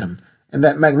magnesium atom. And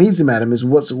that magnesium atom is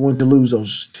what's going to lose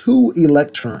those 2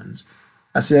 electrons.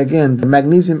 I say again, the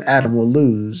magnesium atom will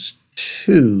lose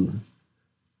 2.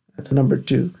 That's number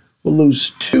 2. Will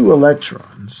lose 2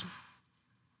 electrons.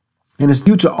 And it's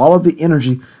due to all of the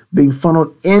energy being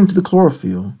funneled into the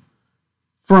chlorophyll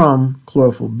from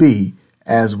chlorophyll B,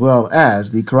 as well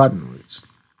as the carotenoids.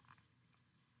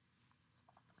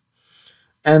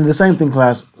 And the same thing,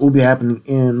 class, will be happening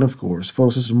in, of course,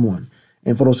 photosystem 1.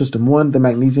 In photosystem 1, the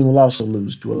magnesium will also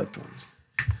lose 2 electrons.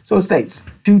 So it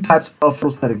states 2 types of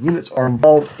photosynthetic units are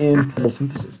involved in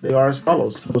photosynthesis. They are as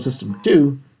follows: photosystem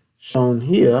 2, shown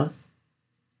here,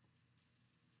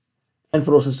 and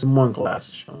photosystem 1,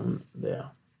 class, shown there.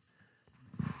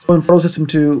 So in photosystem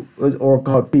 2, or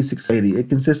called P680, it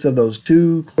consists of those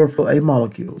 2 chlorophyll A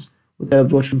molecules with an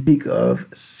absorption peak of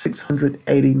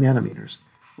 680 nanometers.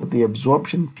 With the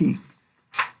absorption peak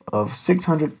of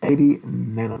 680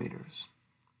 nanometers.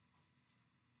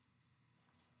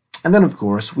 And then, of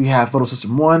course, we have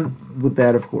photosystem 1 with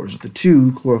that, of course, the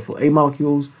 2 chlorophyll A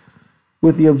molecules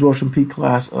with the absorption peak,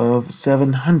 class, of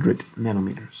 700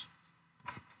 nanometers.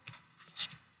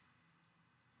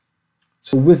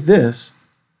 So with this,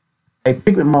 a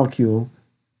pigment molecule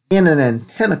in an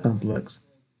antenna complex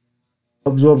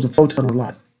absorbs a photon of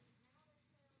light.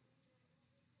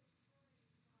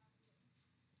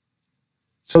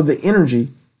 So the energy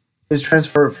is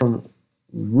transferred from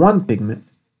one pigment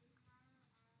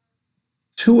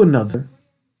to another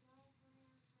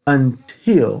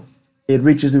until it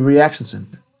reaches the reaction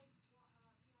center.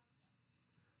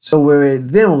 So where it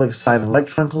then will excite an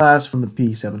electron, class, from the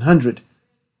P700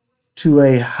 to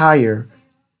a higher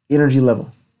energy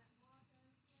level.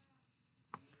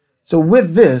 So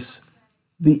with this,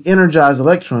 the energized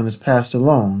electron is passed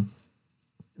along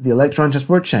the electron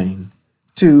transport chain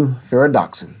to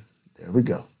ferredoxin. There we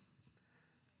go.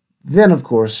 Then, of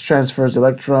course, transfers the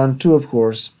electron to, of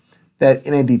course, that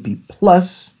NADP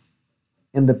plus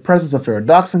in the presence of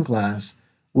ferredoxin class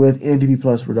with NADP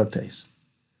plus reductase.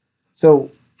 So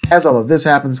as all of this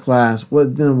happens, class,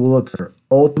 what then will occur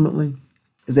ultimately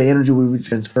is the energy will be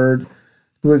transferred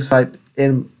to excite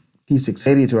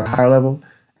NP680 to a higher level,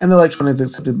 and the electron is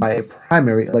accepted by a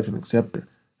primary electron acceptor,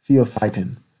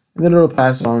 pheophytin. And then it will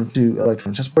pass on to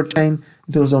electron transport chain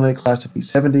until it's donated class to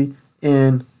P70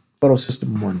 in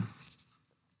photosystem 1.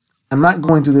 I'm not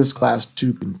going through this class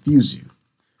to confuse you.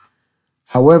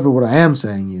 However, what I am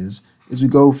saying is we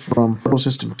go from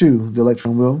photosystem 2, the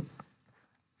electron will,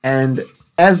 and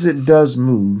as it does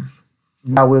move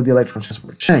by way of the electron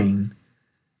transport chain,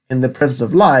 in the presence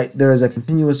of light, there is a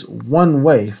continuous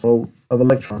one-way flow of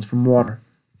electrons from water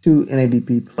to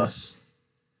NADP+.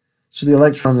 So the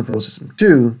electrons in photosystem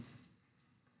 2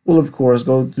 will, of course,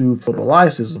 go through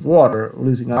photolysis of water,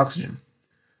 releasing oxygen.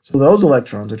 So those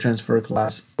electrons are transferred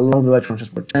class along the electron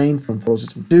transport chain from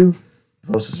photosystem 2 to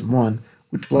photosystem 1,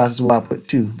 which class is what I put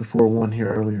 2 before 1 here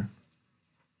earlier.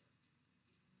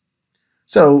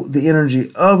 So the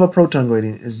energy of a proton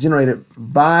gradient is generated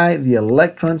by the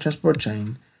electron transport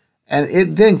chain, and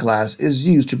it then, class, is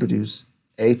used to produce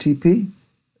ATP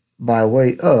by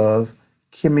way of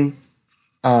chemiosmosis.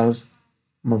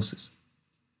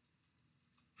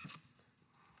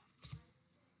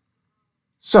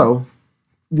 So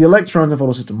the electrons in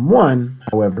photosystem 1,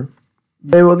 however,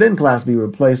 they will then, class, be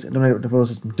replaced and donated to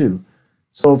photosystem 2.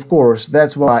 So, of course,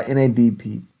 that's why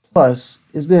NADP plus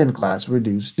is then, class,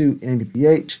 reduced to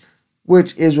NADPH,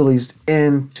 which is released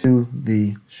into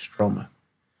the stroma.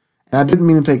 And I didn't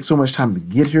mean to take so much time to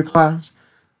get here, class.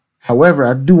 However,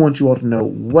 I do want you all to know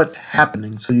what's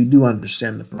happening so you do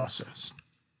understand the process.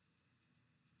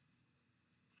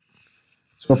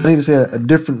 So if I need to say it a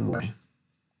different way,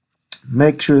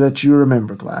 make sure that you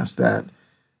remember, class, that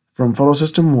from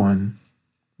photosystem 1,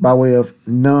 by way of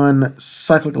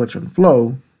non-cyclic electron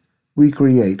flow, we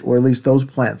create, or at least those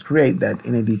plants create, that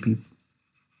NADPH.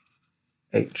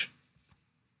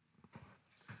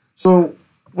 So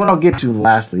what I'll get to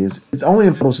lastly is it's only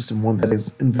in photosystem 1 that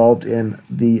is involved in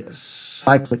the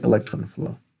cyclic electron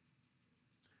flow.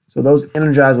 So those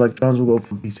energized electrons will go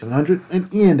from P700 and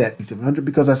end at P700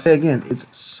 because, I say again, it's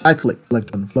cyclic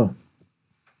electron flow.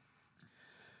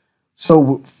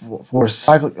 So for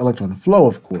cyclic electron flow,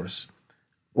 of course,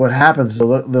 what happens is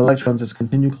the electrons just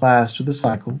continue, class, to the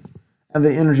cycle, and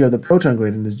the energy of the proton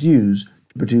gradient is used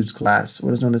to produce, class,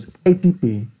 what is known as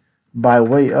ATP by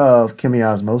way of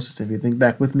chemiosmosis. If you think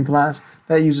back with me, class,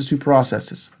 that uses two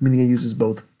processes, meaning it uses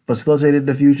both facilitated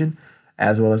diffusion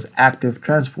as well as active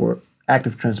transport,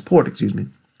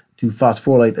 to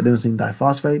phosphorylate adenosine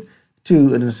diphosphate to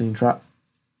adenosine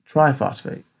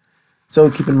triphosphate.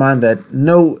 So keep in mind that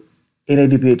no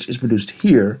NADPH is produced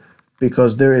here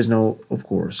because there is no, of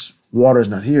course, water is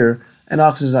not here and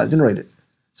oxygen is not generated.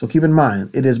 So keep in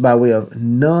mind, it is by way of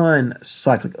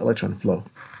non-cyclic electron flow.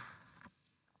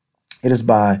 It is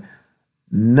by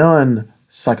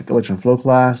non-cyclic electron flow,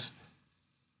 class,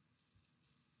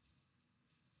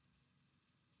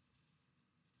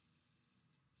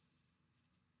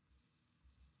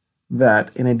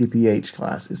 that NADPH,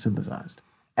 class, is synthesized,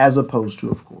 as opposed to,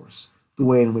 of course, the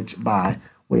way in which by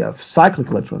way of cyclic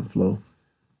electron flow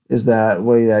is that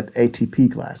way that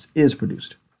ATP, class, is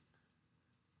produced.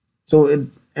 So it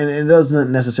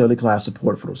doesn't necessarily, class,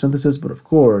 support photosynthesis, but of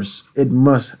course it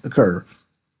must occur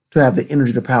to have the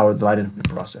energy to power the light emission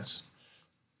process.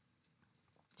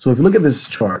 So if you look at this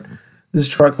chart,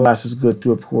 class, is good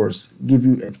to, of course, give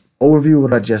you an overview of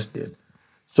what I just did.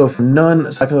 So for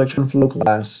non-cyclic electron flow,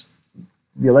 class,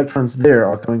 the electrons there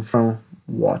are coming from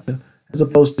water, as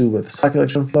opposed to with cyclic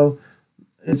electron flow,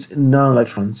 it's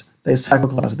non-electrons. They cycle,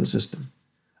 class, of the system.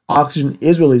 Oxygen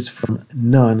is released from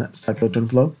non-cyclic electron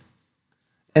flow,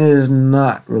 and it is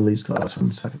not released, class,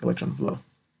 from cyclic electron flow.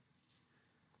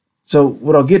 So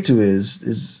what I'll get to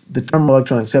is the terminal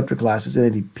electron acceptor, class, is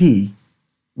NADP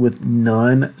with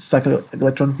non-cyclic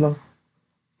electron flow.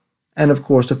 And of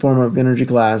course, the form of energy,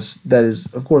 class, that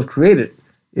is, of course, created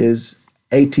is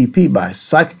ATP by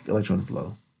cyclic electron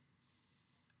flow.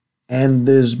 And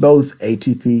there's both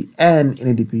ATP and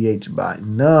NADPH by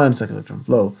non-cyclic electron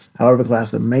flow. However,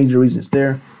 class, the major reason it's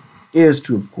there is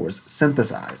to, of course,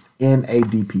 synthesize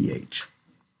NADPH.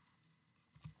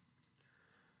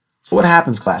 So what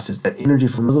happens, class, is that energy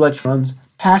from those electrons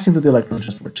passing through the electron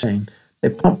transport chain, they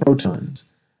pump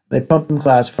protons. They pump them,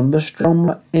 class, from the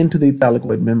stroma into the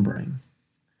thylakoid membrane.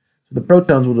 So the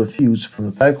protons will diffuse from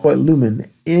the thylakoid lumen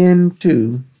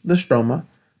into the stroma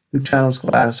through channels,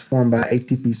 class, formed by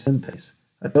ATP synthase.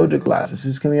 I told you, class, this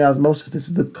is chemiosmosis. This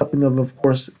is the coupling of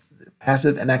course,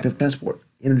 passive and active transport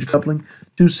energy coupling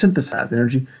to synthesize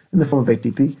energy in the form of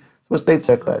ATP. So it states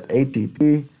that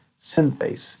ATP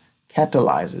synthase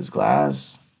catalyzes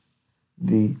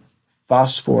the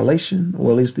phosphorylation,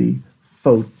 or at least the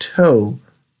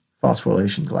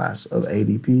photophosphorylation of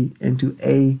ADP into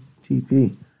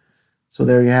ATP. So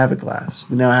there you have it, class.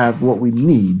 We now have what we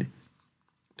need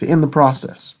to end the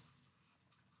process.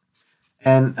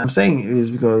 And I'm saying it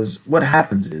is because what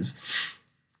happens is,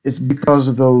 it's because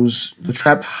of the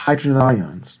trapped hydrogen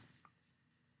ions.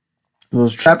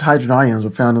 Those trapped hydrogen ions are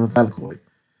found in the thylakoid.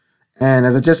 And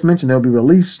as I just mentioned, they'll be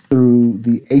released through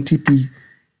the ATP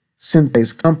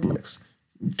synthase complex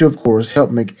to, of course,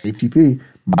 help make ATP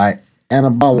by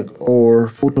anabolic or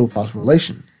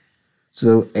photophosphorylation.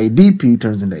 So ADP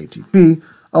turns into ATP,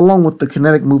 along with the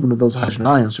kinetic movement of those hydrogen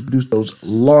ions to produce those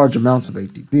large amounts of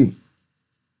ATP.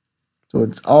 So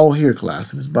it's all here,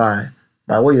 class, and it's by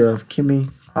way of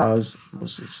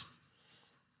chemiosmosis.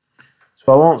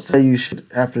 So I won't say you should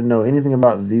have to know anything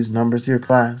about these numbers here,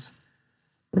 class.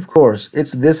 But of course,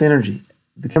 it's this energy,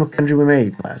 the chemical energy we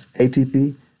made, class,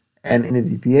 ATP and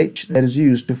NADPH, that is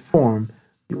used to form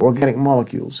the organic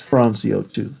molecules from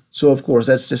CO2. So of course,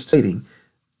 that's just stating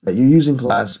that you're using,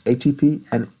 class, ATP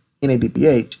and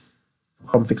NADPH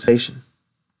for carbon fixation.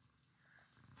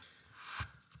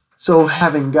 So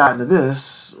having gotten to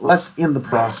this, let's end the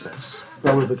process.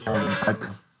 Go with the Calvin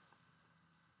cycle.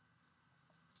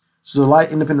 So the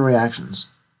light independent reactions.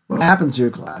 What happens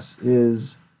here, class,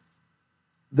 is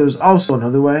there's also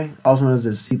another way, also known as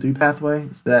the C3 pathway,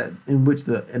 that in which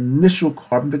the initial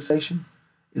carbon fixation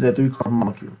is a 3-carbon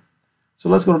molecule. So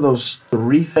let's go to those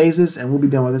 3 phases, and we'll be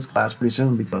done with this class pretty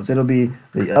soon because it'll be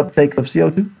the uptake of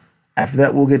CO2. After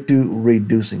that, we'll get to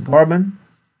reducing carbon,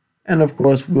 and of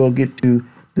course, we'll get to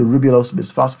the ribulose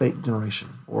bisphosphate generation,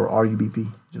 or RUBP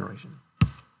generation.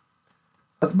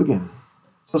 Let's begin.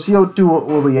 So CO2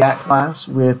 will react, class,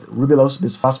 with ribulose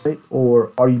bisphosphate,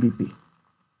 or RUBP.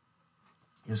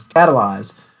 It's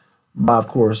catalyzed by, of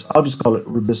course, I'll just call it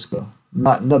Rubisco,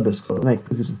 not Nabisco. They make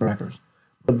cookies and crackers.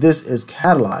 But this is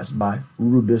catalyzed by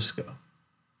Rubisco.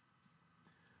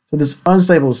 So this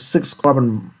unstable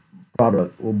 6-carbon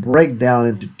product will break down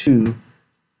into 2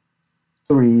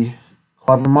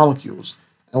 3-carbon molecules,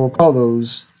 and we'll call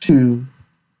those 2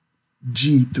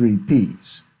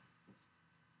 G3Ps.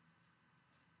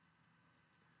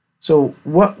 So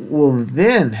what will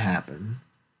then happen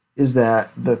is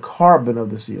that the carbon of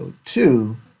the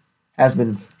CO2 has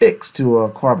been fixed to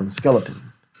a carbon skeleton.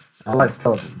 I like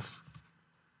skeletons.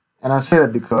 And I say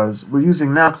that because we're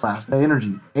using now, class, the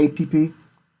energy ATP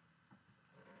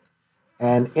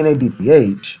and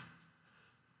NADPH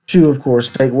to, of course,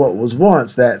 take what was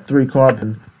once that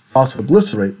 3-carbon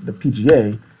phosphoglycerate, the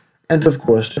PGA, and, of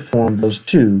course, to form those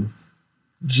 2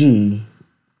 G3Ps.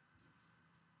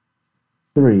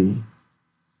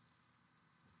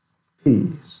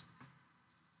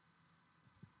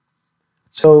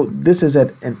 So this is an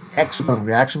exochemical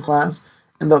reaction, class,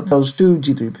 and those 2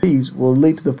 G3Ps will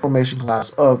lead to the formation,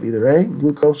 class, of either A,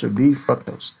 glucose, or B,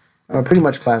 fructose. And we're pretty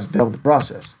much, class, done with the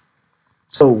process.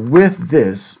 So with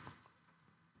this,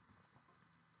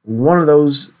 one of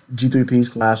those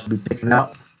G3Ps, class, will be taken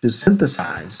out to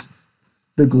synthesize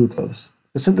the glucose,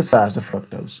 to synthesize the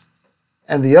fructose,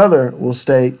 and the other will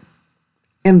stay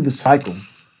in the cycle.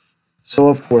 So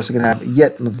of course, it can have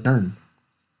yet another turn.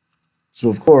 So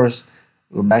of course,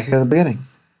 we're back here at the beginning.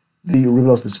 The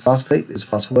ribulose bisphosphate is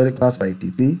phosphorylated, class, by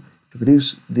ATP to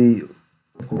produce the,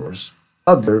 of course,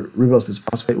 other ribulose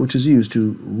bisphosphate, which is used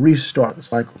to restart the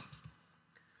cycle.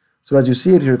 So as you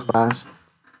see it here, class,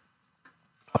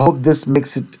 I hope this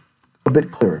makes it a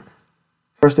bit clearer.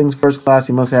 First things first, class,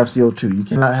 you must have CO2. You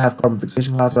cannot have carbon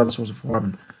fixation, class, without a source of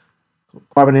carbon.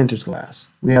 Carbon enters,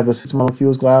 class. We have the 6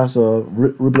 molecules, class, of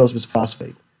ribulose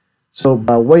bisphosphate. So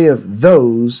by way of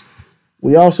those,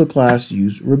 we also, class,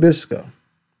 use Rubisco.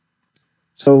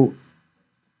 So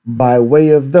by way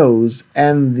of those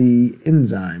and the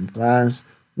enzyme,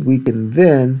 class, we can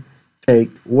then take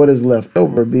what is left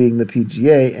over, being the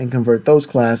PGA, and convert those,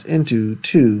 class, into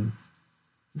 2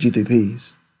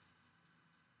 G3Ps.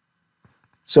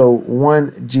 So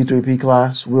 1 G3P,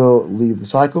 class, will leave the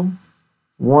cycle.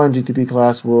 1 G3P,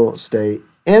 class, will stay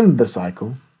in the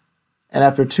cycle. And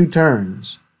after 2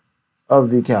 turns of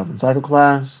the Calvin cycle,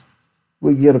 class,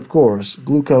 we get, of course,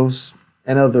 glucose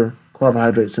and other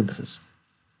carbohydrate synthesis.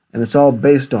 And it's all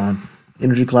based on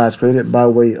energy, class, created by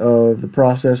way of the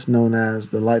process known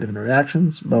as the light different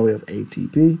reactions, by way of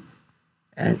ATP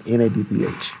and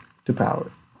NADPH to power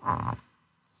it.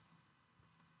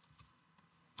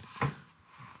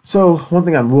 So one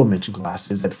thing I will mention, class,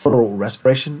 is that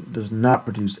photorespiration does not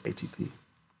produce ATP.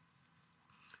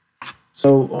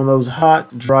 So on those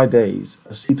hot, dry days,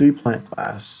 a C3 plant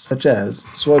class, such as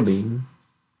soybean,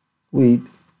 wheat,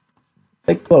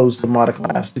 they close the water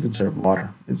class to conserve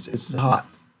water. It's hot.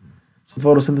 So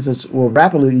photosynthesis will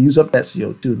rapidly use up that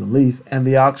CO2 in the leaf, and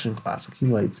the oxygen class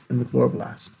accumulates in the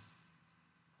chloroplast.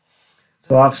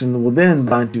 So oxygen will then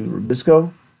bind to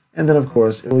rubisco, and then of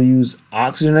course it will use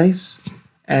oxygenase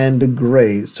and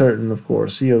degrade certain, of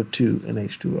course, CO2 and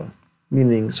H2O,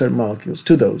 meaning certain molecules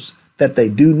to those that they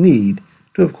do need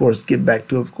to, of course, get back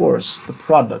to, of course, the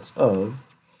products of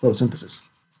photosynthesis.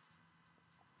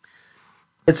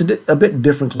 It's a bit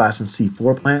different class in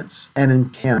C4 plants and in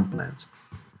CAM plants.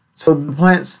 So the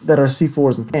plants that are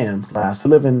C4s and CAM class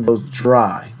live in those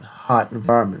dry, hot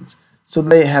environments. So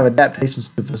they have adaptations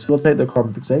to facilitate their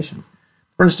carbon fixation.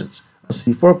 For instance, a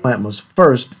C4 plant must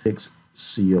first fix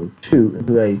CO2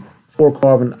 into a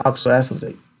 4-carbon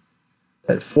oxoacetate.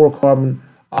 That 4-carbon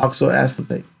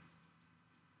oxoacetate.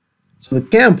 So the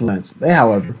CAM plants, they,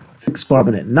 however, fix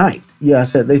carbon at night. Yeah, I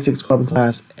said they fix carbon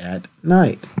class at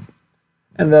night.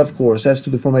 And of course, that's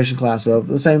through the formation class of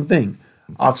the same thing,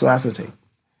 oxoacetate.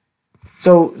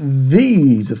 So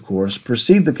these, of course,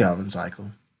 precede the Calvin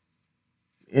cycle,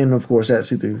 and of course at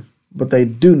C3, but they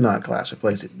do not class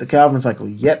replace it. The Calvin cycle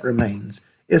yet remains.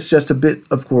 It's just a bit,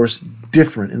 of course,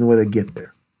 different in the way they get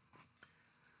there.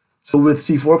 So with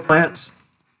C4 plants,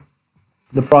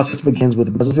 the process begins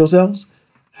with mesophyll cells.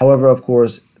 However, of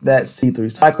course, that C3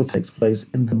 cycle takes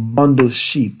place in the bundle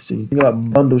sheaths. And you think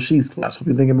about bundle sheaths class. What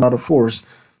you're thinking about, of course,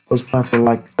 those plants are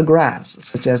like the grass,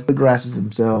 such as the grasses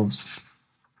themselves.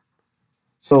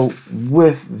 So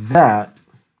with that,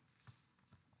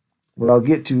 what I'll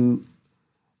get to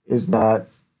is that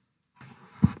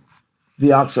the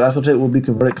oxoacetate will be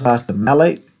converted class to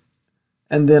malate,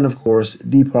 and then, of course,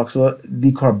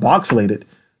 decarboxylated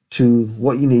to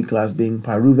what you need class being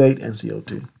pyruvate and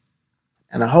CO2.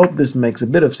 And I hope this makes a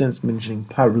bit of sense mentioning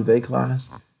pyruvate class,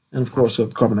 and of course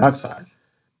with carbon dioxide,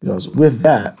 because with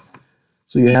that,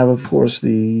 so you have, of course,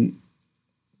 the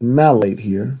malate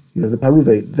here, you have the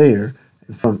pyruvate there,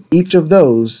 and from each of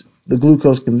those, the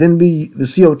glucose can then be, the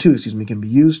CO2, excuse me, can be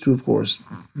used to, of course,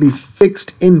 be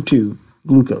fixed into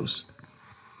glucose,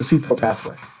 the C4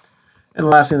 pathway. And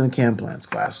lastly, in the CAM plants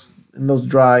class, in those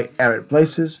dry, arid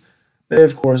places, they,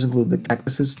 of course, include the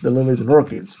cactuses, the lilies, and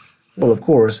orchids. Well, of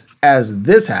course, as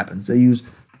this happens, they use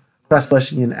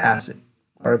crassulacean acid.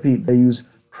 I repeat, they use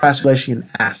crassulacean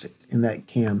acid in that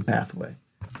CAM pathway.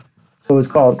 So it's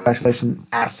called crassulacean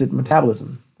acid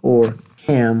metabolism, or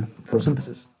CAM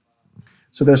photosynthesis.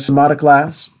 So their stomata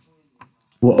class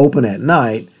will open at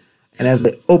night, and as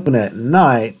they open at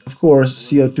night, of course,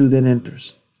 CO2 then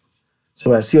enters.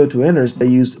 So as CO2 enters, they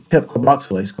use PEP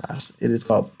carboxylase class. It is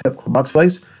called PEP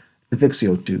carboxylase to fix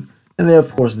CO2. And they,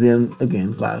 of course, then,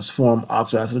 again, class form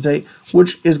oxoacetate,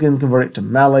 which is going to convert it to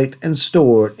malate and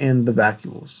stored in the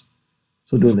vacuoles.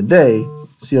 So during the day,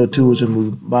 CO2 is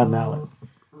removed by malate.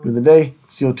 During the day,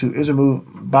 CO2 is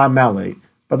removed by malate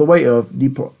by the way of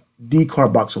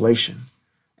decarboxylation.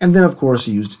 And then, of course,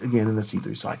 used again in the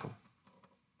C3 cycle.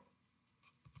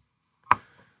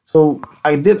 So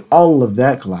I did all of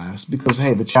that class because,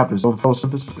 hey, the chapter is on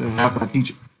photosynthesis, and how can I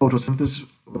teach photosynthesis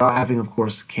without having, of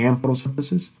course, CAM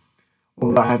photosynthesis, or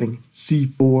without having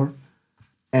C4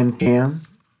 and CAM?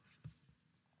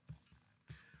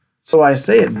 So I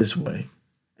say it this way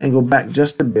and go back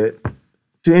just a bit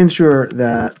to ensure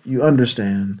that you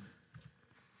understand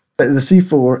that the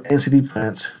C4 and C3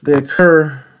 plants, they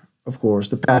occur, of course,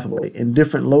 the pathway in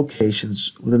different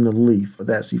locations within the leaf of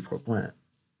that C4 plant.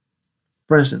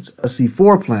 For instance, a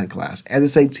C4 plant class, as it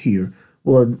states here,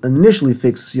 will initially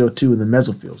fix CO2 in the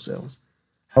mesophyll cells.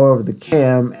 However, the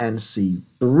CAM and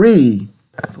C3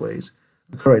 pathways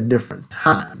occur at different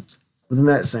times within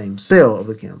that same cell of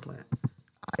the CAM plant,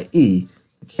 i.e.,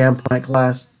 the CAM plant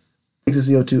class fixes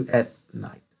CO2 at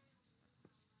night.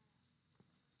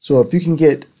 So if you can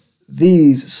get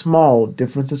these small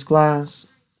differences, class,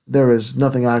 there is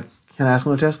nothing I can ask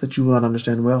on a test that you will not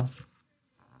understand well.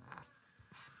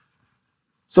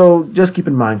 So just keep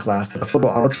in mind, class, that a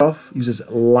photoautotroph uses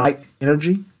light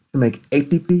energy to make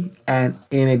ATP and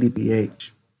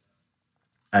NADPH.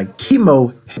 A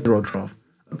chemoheterotroph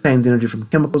obtains energy from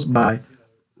chemicals by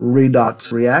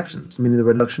redox reactions, meaning the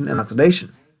reduction and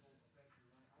oxidation.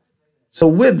 So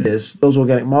with this, those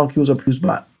organic molecules are produced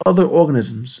by other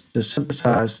organisms to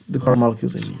synthesize the carbon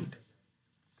molecules they need.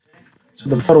 So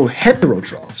the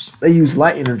photoheterotrophs, they use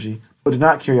light energy but do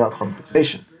not carry out carbon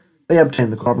fixation. They obtain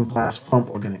the carbon class from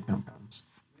organic compounds.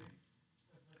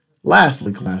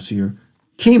 Lastly, class here,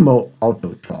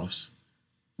 chemoautotrophs.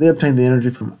 They obtain the energy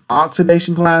from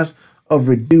oxidation class of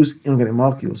reduced inorganic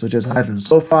molecules such as hydrogen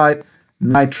sulfide,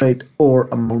 nitrate, or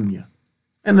ammonia.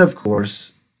 And of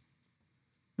course,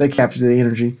 they capture the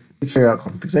energy to carry out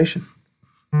carbon fixation.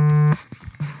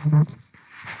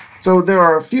 So there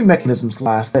are a few mechanisms,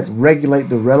 class, that regulate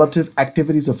the relative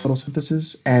activities of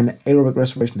photosynthesis and aerobic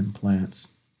respiration in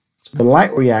plants. So the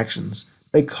light reactions,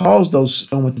 they cause those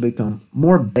soma to become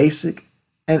more basic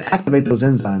and activate those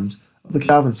enzymes of the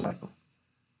Calvin cycle.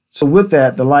 So with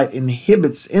that, the light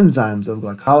inhibits enzymes of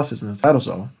glycolysis in the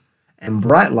cytosol, and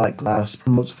bright light, class,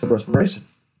 promotes photorespiration.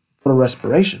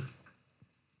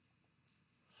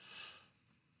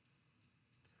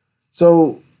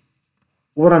 So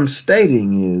what I'm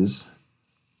stating is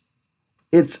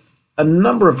it's a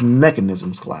number of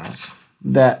mechanisms, class,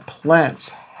 that plants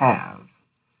have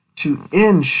to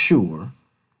ensure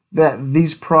that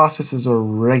these processes are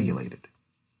regulated.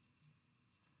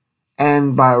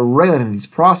 And by regulating these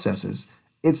processes,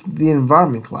 it's the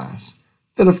environment, class,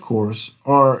 that of course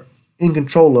are in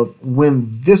control of when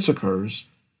this occurs,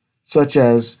 such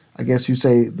as, I guess you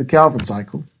say, the Calvin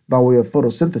cycle by way of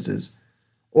photosynthesis,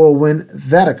 or when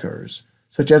that occurs,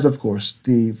 such as, of course,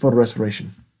 the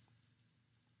photorespiration.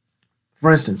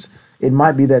 For instance, it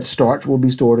might be that starch will be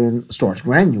stored in starch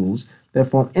granules that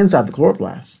form inside the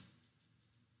chloroplast.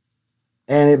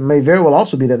 And it may very well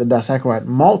also be that the disaccharide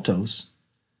maltose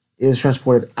is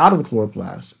transported out of the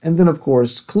chloroplast and then, of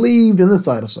course, cleaved in the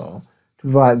cytosol to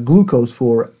provide glucose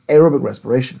for aerobic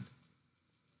respiration.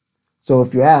 So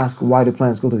if you ask, why do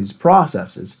plants go through these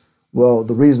processes? Well,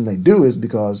 the reason they do is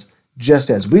because, just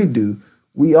as we do,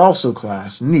 we also,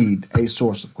 class, need a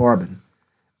source of carbon.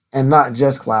 And not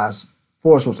just, class,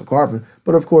 for a source of carbon,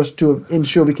 but of course to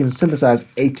ensure we can synthesize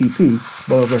ATP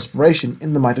by respiration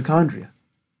in the mitochondria.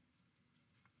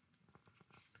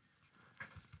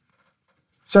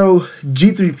 So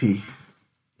G3P,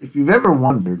 if you've ever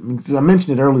wondered, because I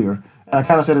mentioned it earlier, and I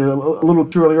kind of said it a little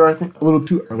too early, I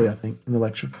think, in the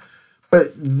lecture, but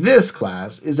this,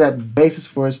 class, is that basis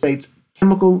for a state's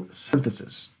chemical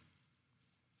synthesis.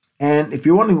 And if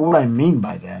you're wondering what I mean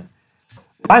by that,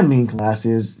 what I mean, class,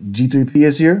 is G3P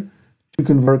is here to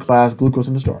convert, class, glucose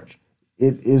into starch.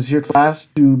 It is here, class,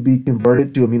 to be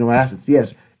converted to amino acids.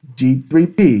 Yes,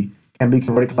 G3P can be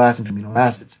converted, class, into amino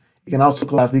acids. It can also,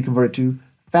 class, be converted to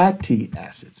fatty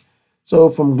acids. So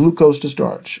from glucose to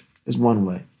starch is one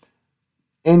way.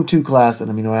 Into, class, an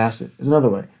amino acid is another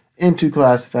way. Into,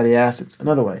 class, fatty acids,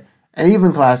 another way. And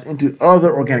even, class, into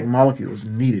other organic molecules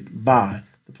needed by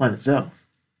the plant itself.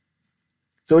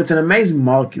 So it's an amazing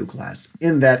molecule, class,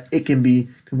 in that it can be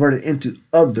converted into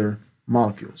other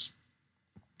molecules.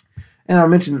 And I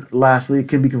mentioned, lastly, it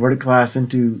can be converted, class,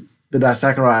 into the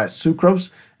disaccharide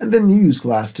sucrose and then used,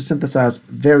 class, to synthesize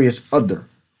various other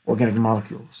organic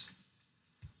molecules.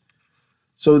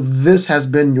 So this has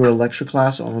been your lecture,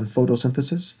 class, on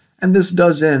photosynthesis, and this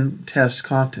does end test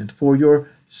content for your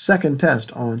second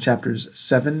test on chapters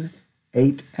 7,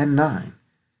 8, and 9.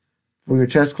 For your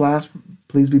test, class,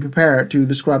 please be prepared to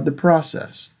describe the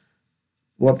process.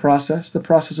 What process? The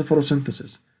process of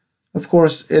photosynthesis. Of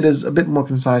course, it is a bit more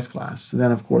concise, class,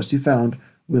 than, of course, you found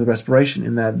with respiration,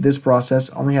 in that this process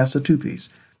only has the two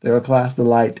pieces. There are, class, the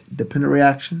light-dependent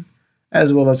reaction,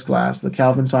 as well as, class, the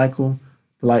Calvin cycle,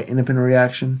 the light-independent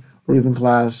reaction, or even,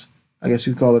 class, I guess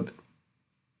you'd call it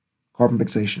carbon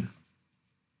fixation.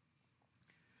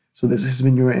 So this has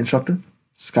been your instructor,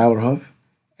 Skylar Huff.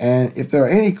 And if there are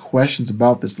any questions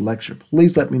about this lecture,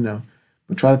 please let me know.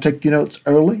 But try to take your notes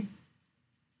early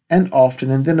and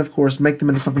often, and then, of course, make them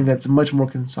into something that's much more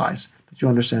concise that you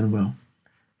understand well.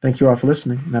 Thank you all for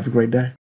listening, and have a great day.